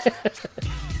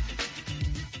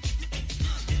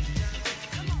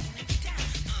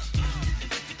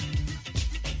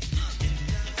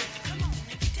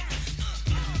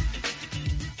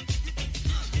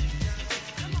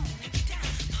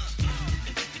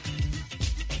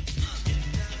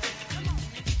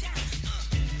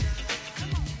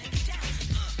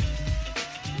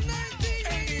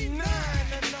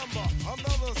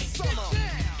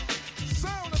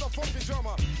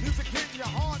 Music hitting your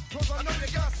heart, 'cause I know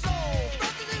you got soul.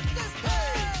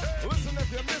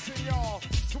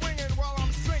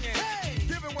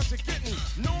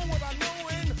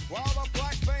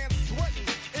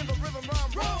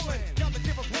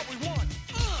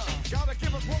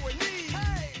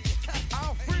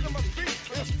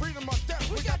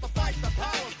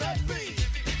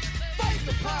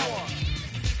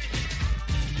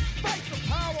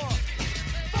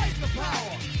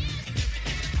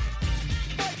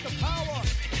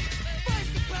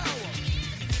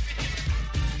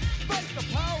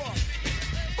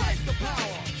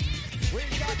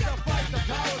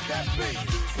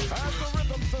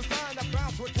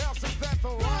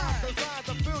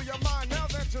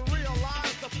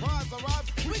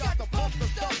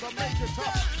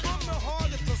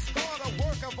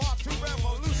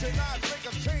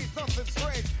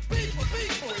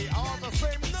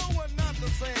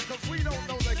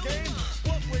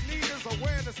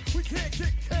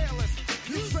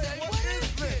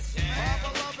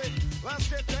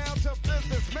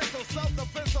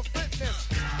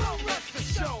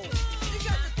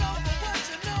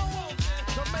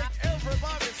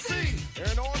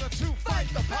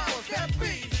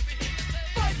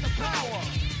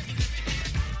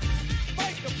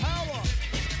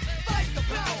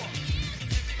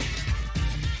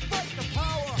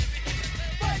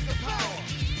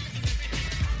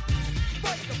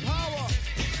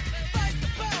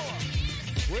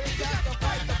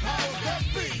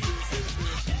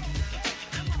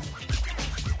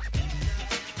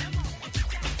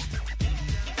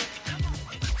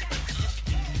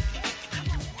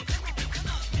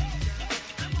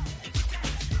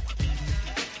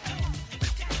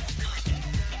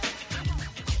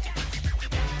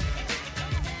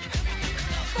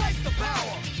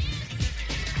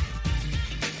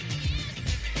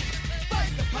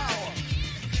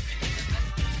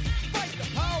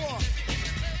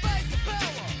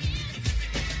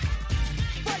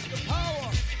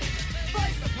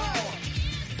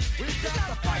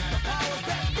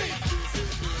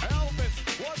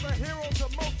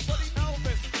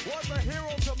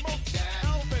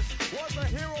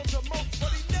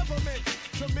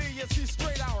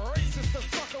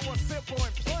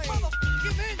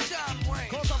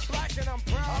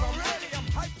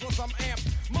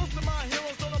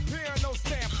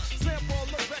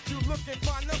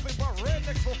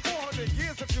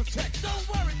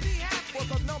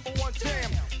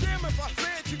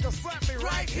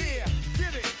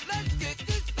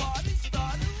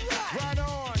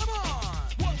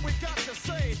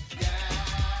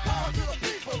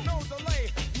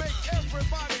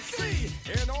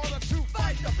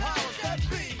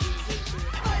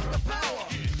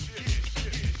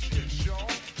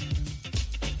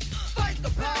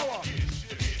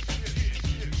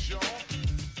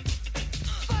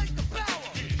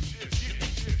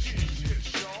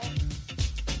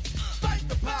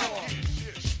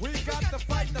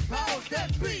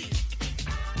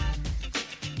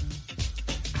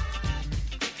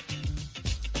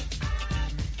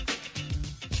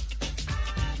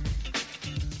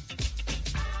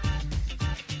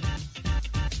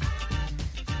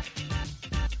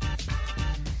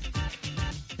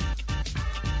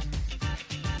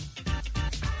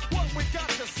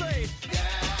 say.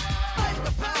 Fight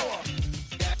the power.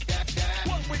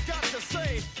 What we got to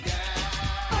say.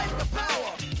 Fight the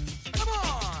power. Come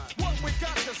on. What we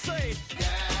got to say.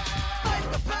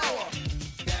 Fight the power.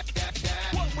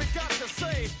 What we got to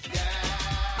say.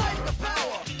 Fight the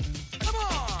power. Come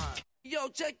on. Yo,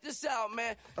 check this out,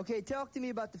 man. Okay, talk to me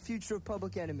about the future of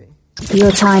Public Enemy.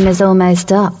 Your time is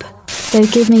almost up, so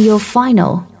give me your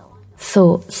final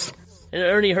thoughts. And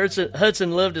Ernie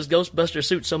Hudson loved his Ghostbuster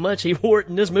suit so much he wore it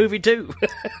in this movie too.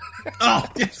 Oh,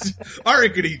 yes. I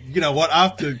reckon you know what,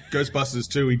 after Ghostbusters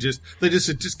 2, they just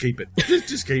said, just keep it.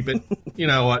 Just keep it. You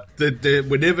know what,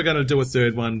 we're never going to do a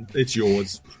third one. It's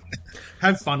yours.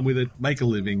 Have fun with it. Make a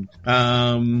living.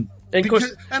 And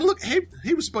look,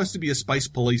 he was supposed to be a space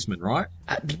policeman, right?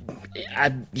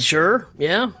 Sure,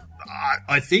 yeah.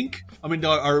 I think. I mean,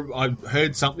 I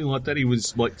heard something like that. He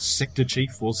was like sector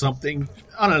chief or something.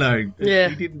 I don't know. Yeah.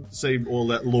 He didn't seem all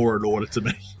that law and order to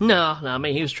me. No, I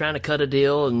mean, he was trying to cut a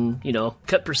deal and,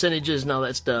 cut percentages and all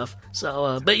that stuff.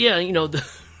 So, but yeah, and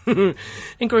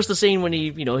of course the scene when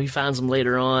he finds them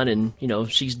later on and,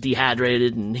 she's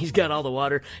dehydrated and he's got all the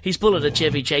water. He's pulling a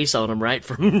Chevy Chase on him, right?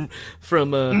 From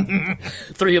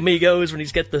Three Amigos when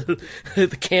he's got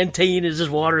the canteen and his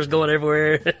water is going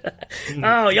everywhere.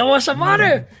 Oh, y'all want some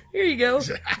water? Here you go.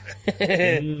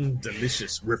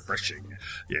 Delicious, refreshing.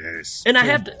 Yes. And I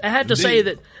have to say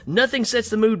that nothing sets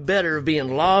the mood better of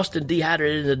being lost and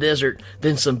dehydrated in the desert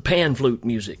than some pan flute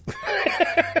music.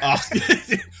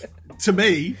 To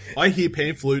me, I hear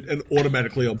pan flute and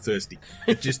automatically I'm thirsty.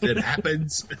 It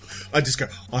happens. I just go,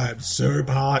 I am so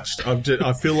parched.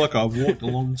 I feel like I've walked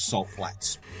along salt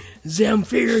flats.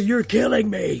 Zamfir, you're killing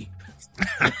me.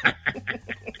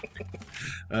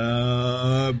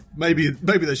 Maybe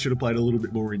they should have played a little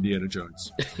bit more Indiana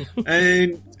Jones.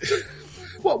 And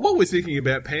what we're thinking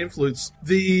about pan flutes,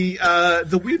 the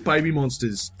weird baby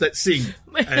monsters that sing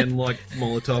and like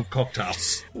Molotov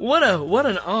cocktails. What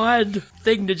an odd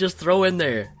thing to just throw in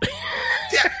there.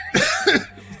 Yeah.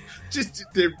 Just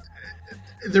they're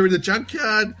in the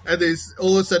junkyard and there's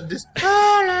all of a sudden just la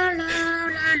la la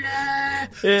la la.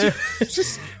 Yeah.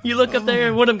 Just you look up there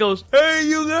and one of them goes, "Hey,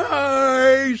 you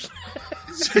guys."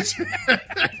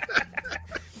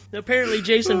 Apparently,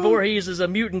 Jason Voorhees is a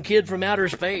mutant kid from outer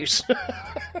space.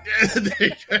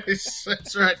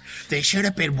 That's right. They should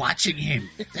have been watching him.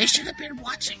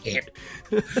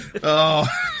 Oh,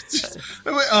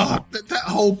 that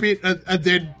whole bit, and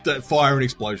then the fire and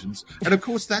explosions. And of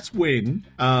course, that's when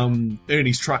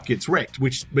Ernie's truck gets wrecked,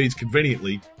 which means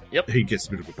conveniently, he gets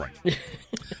a bit of a break.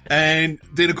 And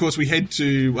then, of course, we head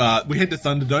to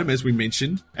Thunderdome, as we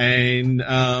mentioned,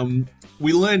 and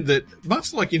we learned that,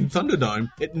 much like in Thunderdome,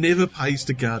 it never pays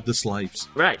to guard the slaves.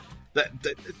 Right.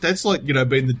 That's like,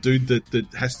 being the dude that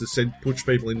has to push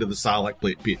people into the Sarlacc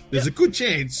pit. There's a good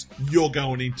chance you're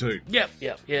going in too. Yep.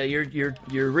 Yeah, you're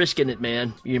risking it,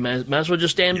 man. You might as well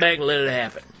just stand back and let it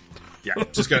happen. Yeah,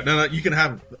 just go, no, you can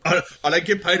have it. I don't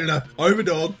get paid enough.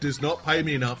 Overdog does not pay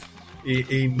me enough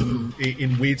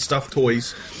in weird stuffed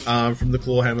toys from the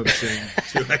Clawhammer machine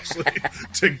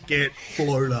to get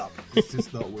blown up. It's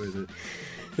just not worth it.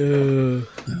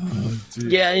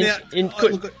 Yeah,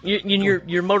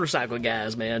 your motorcycle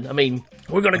guys, man. I mean,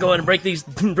 we're gonna go ahead and break these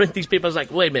people. I was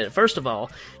like, wait a minute. First of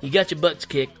all, you got your butts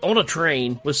kicked on a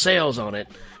train with sails on it.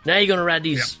 Now you're gonna ride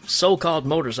these so-called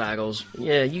motorcycles.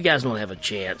 Yeah, you guys don't have a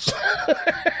chance.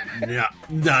 Yeah,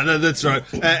 no, that's right.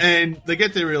 And they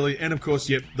get there early, and of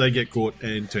course, they get caught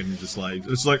and turned into slaves.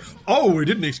 It's like, oh, we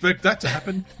didn't expect that to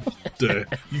happen. Duh,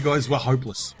 you guys were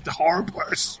hopeless.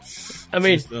 Hopeless. I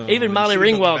mean, even Molly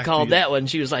Ringwald called that one.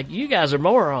 She was like, you guys are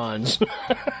morons.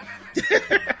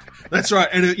 That's right.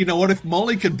 And you know what? If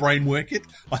Molly can brainwork it,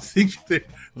 I think that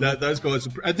those guys...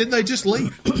 And then they just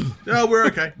leave. No, we're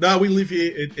okay. No, we live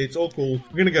here. It's all cool.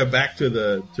 We're going to go back to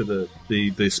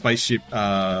the spaceship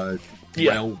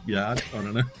rail yard. I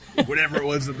don't know. Whatever it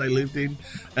was that they lived in.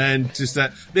 And just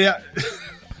that...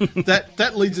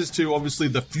 That leads us to, obviously,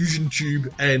 the fusion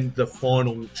tube and the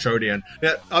final showdown.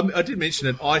 Now, I did mention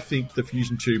it. I think the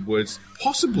fusion tube was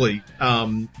possibly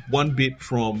one bit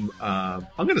from, I'm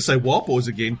going to say Wild Boars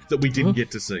again, that we didn't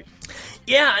get to see.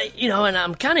 Yeah, and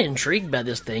I'm kind of intrigued by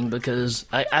this thing because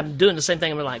I'm doing the same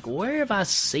thing. I'm like, where have I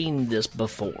seen this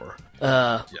before?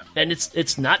 And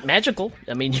it's not magical.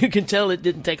 I mean, you can tell it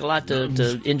didn't take a lot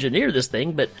to engineer this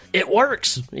thing, but it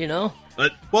works,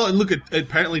 Well, and look, it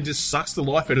apparently just sucks the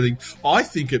life out of things. I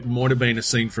think it might have been a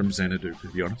scene from Xanadu, to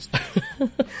be honest.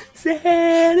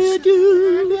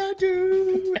 Xanadu.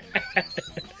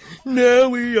 Now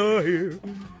we are here.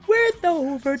 with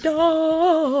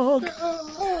Overdog.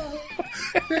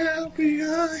 Now we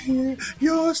are here.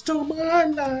 You stole my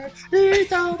life.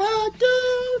 It's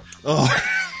Overdog. Oh,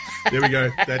 there we go.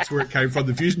 That's where it came from.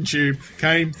 The fusion tube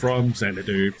came from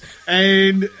Xanadu.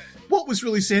 And what was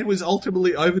really sad was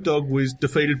ultimately Overdog was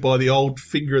defeated by the old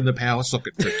finger in the power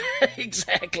socket trick.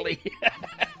 Exactly.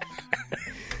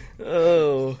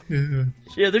 Oh.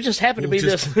 Yeah, there just happened to be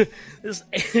this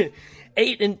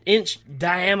 8-inch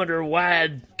diameter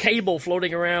wide cable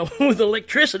floating around with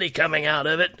electricity coming out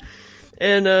of it.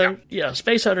 And,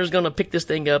 Space Hunter's going to pick this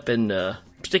thing up and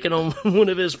stick it on one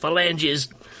of his phalanges.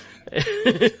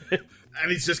 And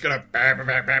he's just going to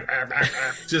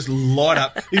just light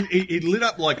up. It lit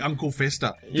up like Uncle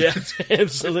Fester. Yeah,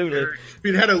 absolutely. If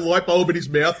he'd had a light bulb in his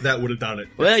mouth, that would have done it.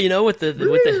 Well, with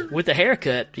the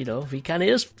haircut, he kind of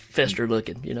is Fester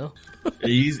looking,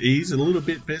 He's a little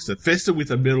bit Fester. Fester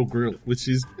with a metal grill, which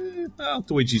is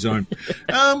to each his own.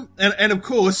 And of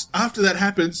course, after that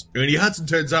happens, Ernie Hudson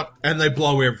turns up and they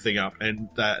blow everything up, and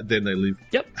then they live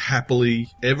happily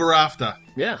ever after.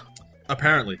 Yeah.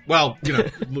 Apparently. Well,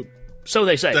 look. So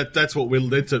they say. That's what we're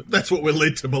led to. That's what we're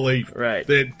led to believe. Right.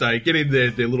 They get in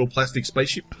their little plastic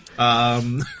spaceship.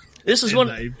 This is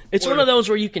one. It's one of those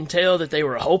where you can tell that they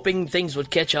were hoping things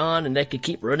would catch on and they could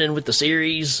keep running with the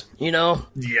series.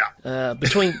 Yeah.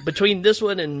 Between this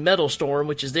one and Metal Storm,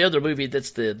 which is the other movie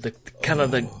that's the kind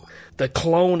of the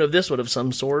clone of this one of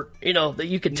some sort. That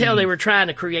you could tell they were trying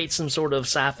to create some sort of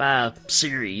sci-fi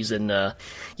series, and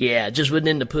it just wasn't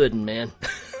in the pudding, man.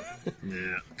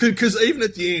 Yeah, because even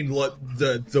at the end, like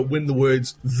the when the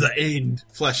words "the end"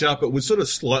 flash up, it was sort of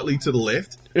slightly to the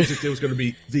left, as if there was going to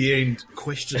be the end ?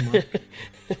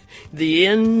 The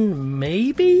end,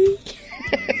 maybe.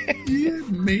 Yeah,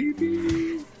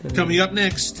 maybe. Coming up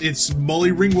next, it's Molly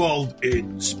Ringwald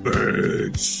in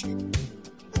space.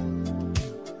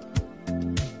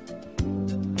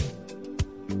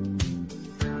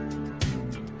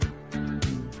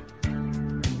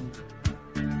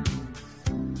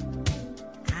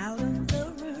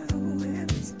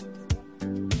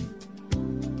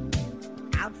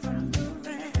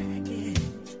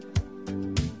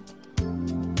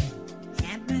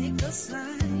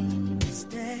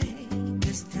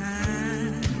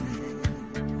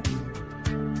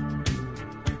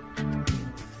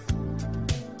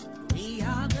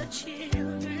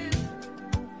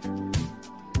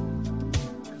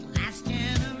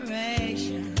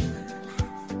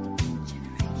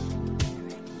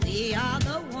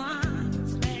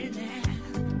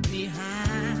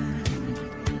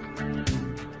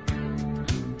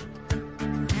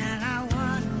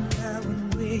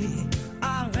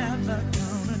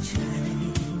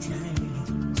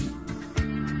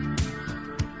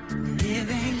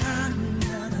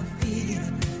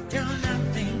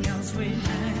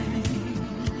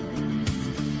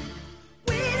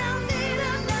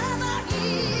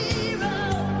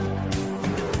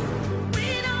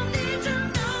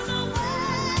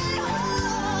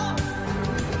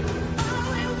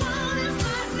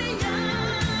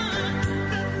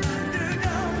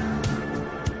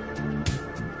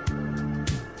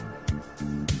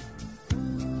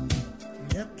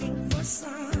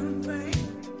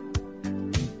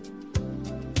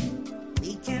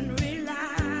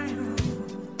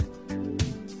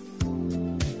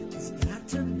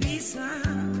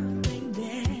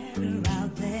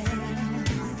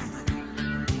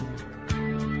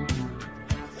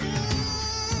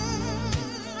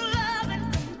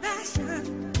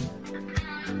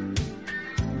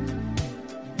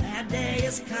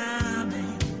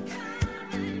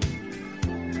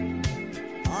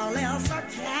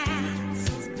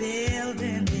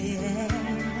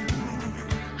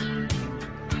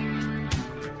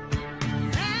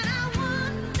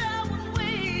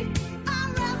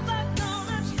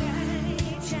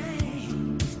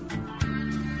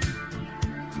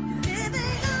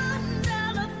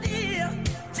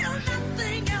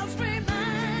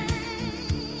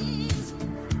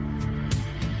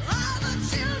 All the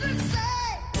children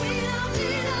say we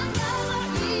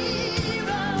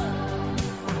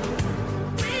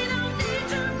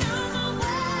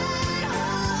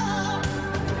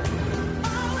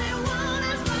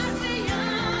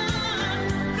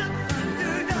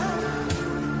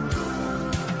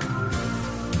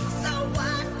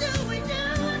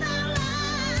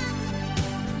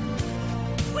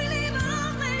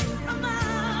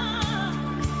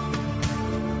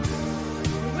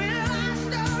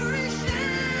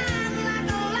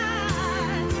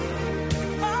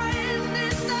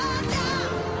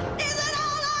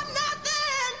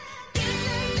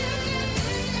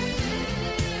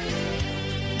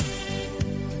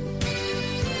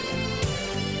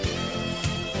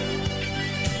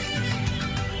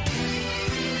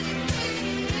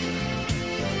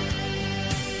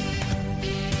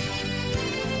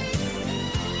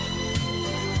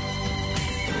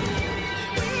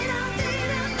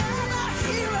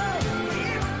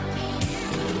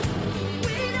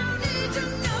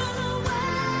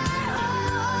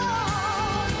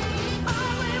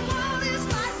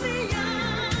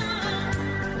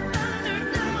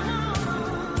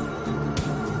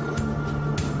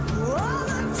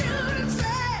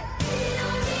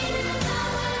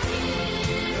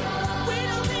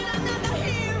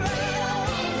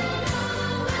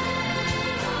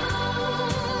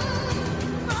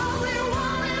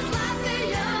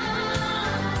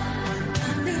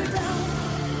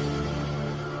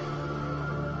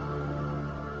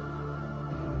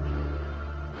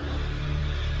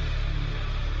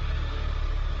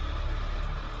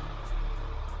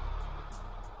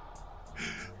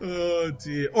Oh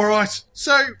dear. All right.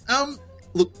 So,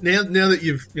 look, now that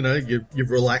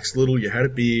you've relaxed a little, you had a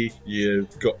beer,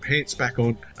 you've got pants back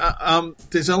on.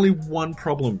 There's only one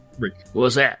problem, Rick.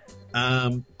 What's that?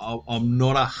 I'm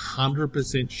not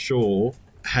 100% sure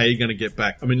how you're going to get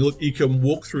back. I mean, look, you can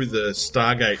walk through the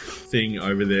Stargate thing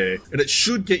over there, and it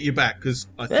should get you back, because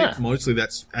I think mostly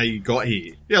that's how you got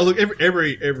here. Yeah, look,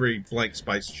 every blank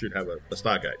space should have a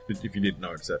Stargate, if you didn't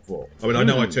notice that before. I mean, I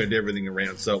know I turned everything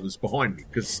around so it was behind me,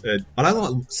 because I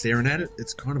don't like staring at it.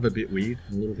 It's kind of a bit weird,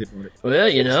 a little hypnotic. Well,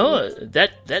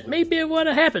 that may be what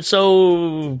happened,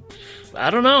 so I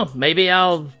don't know. Maybe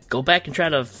I'll go back and try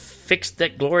to fix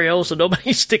that glory hole so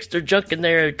nobody sticks their junk in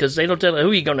there, because they don't tell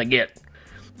who you're going to get.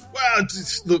 Well,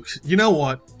 look, you know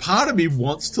what? Part of me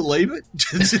wants to leave it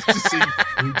just to see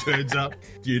who turns up.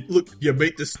 You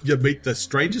meet the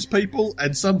strangest people,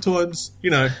 and sometimes,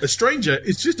 a stranger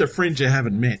is just a friend you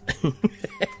haven't met.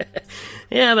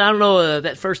 Yeah, but I don't know,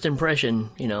 that first impression,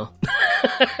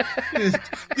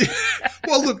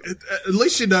 Well, look, at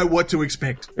least you know what to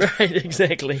expect. Right,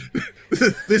 exactly.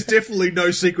 There's definitely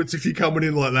no secrets if you're coming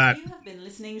in like that. You have been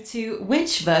listening to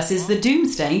Witch versus the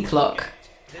Doomsday Clock,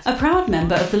 a proud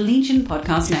member of the Legion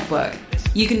Podcast Network.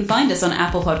 You can find us on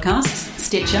Apple Podcasts,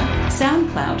 Stitcher,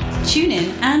 SoundCloud,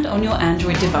 TuneIn, and on your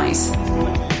Android device.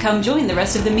 Come join the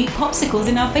rest of the Meat Popsicles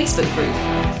in our Facebook group,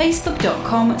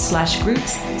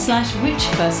 facebook.com/groups/Witch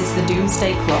versus the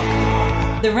Doomsday Clock.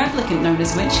 The replicant known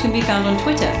as Witch can be found on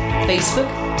Twitter, Facebook,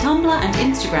 Tumblr, and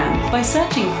Instagram by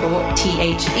searching for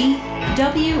THEWYCH.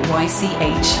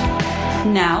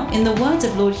 Now, in the words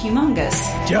of Lord Humongous,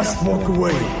 just walk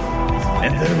away,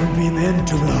 and there will be an end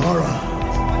to the horror.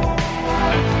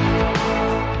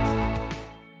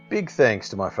 Big thanks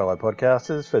to my fellow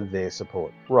podcasters for their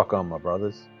support. Rock on, my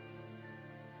brothers.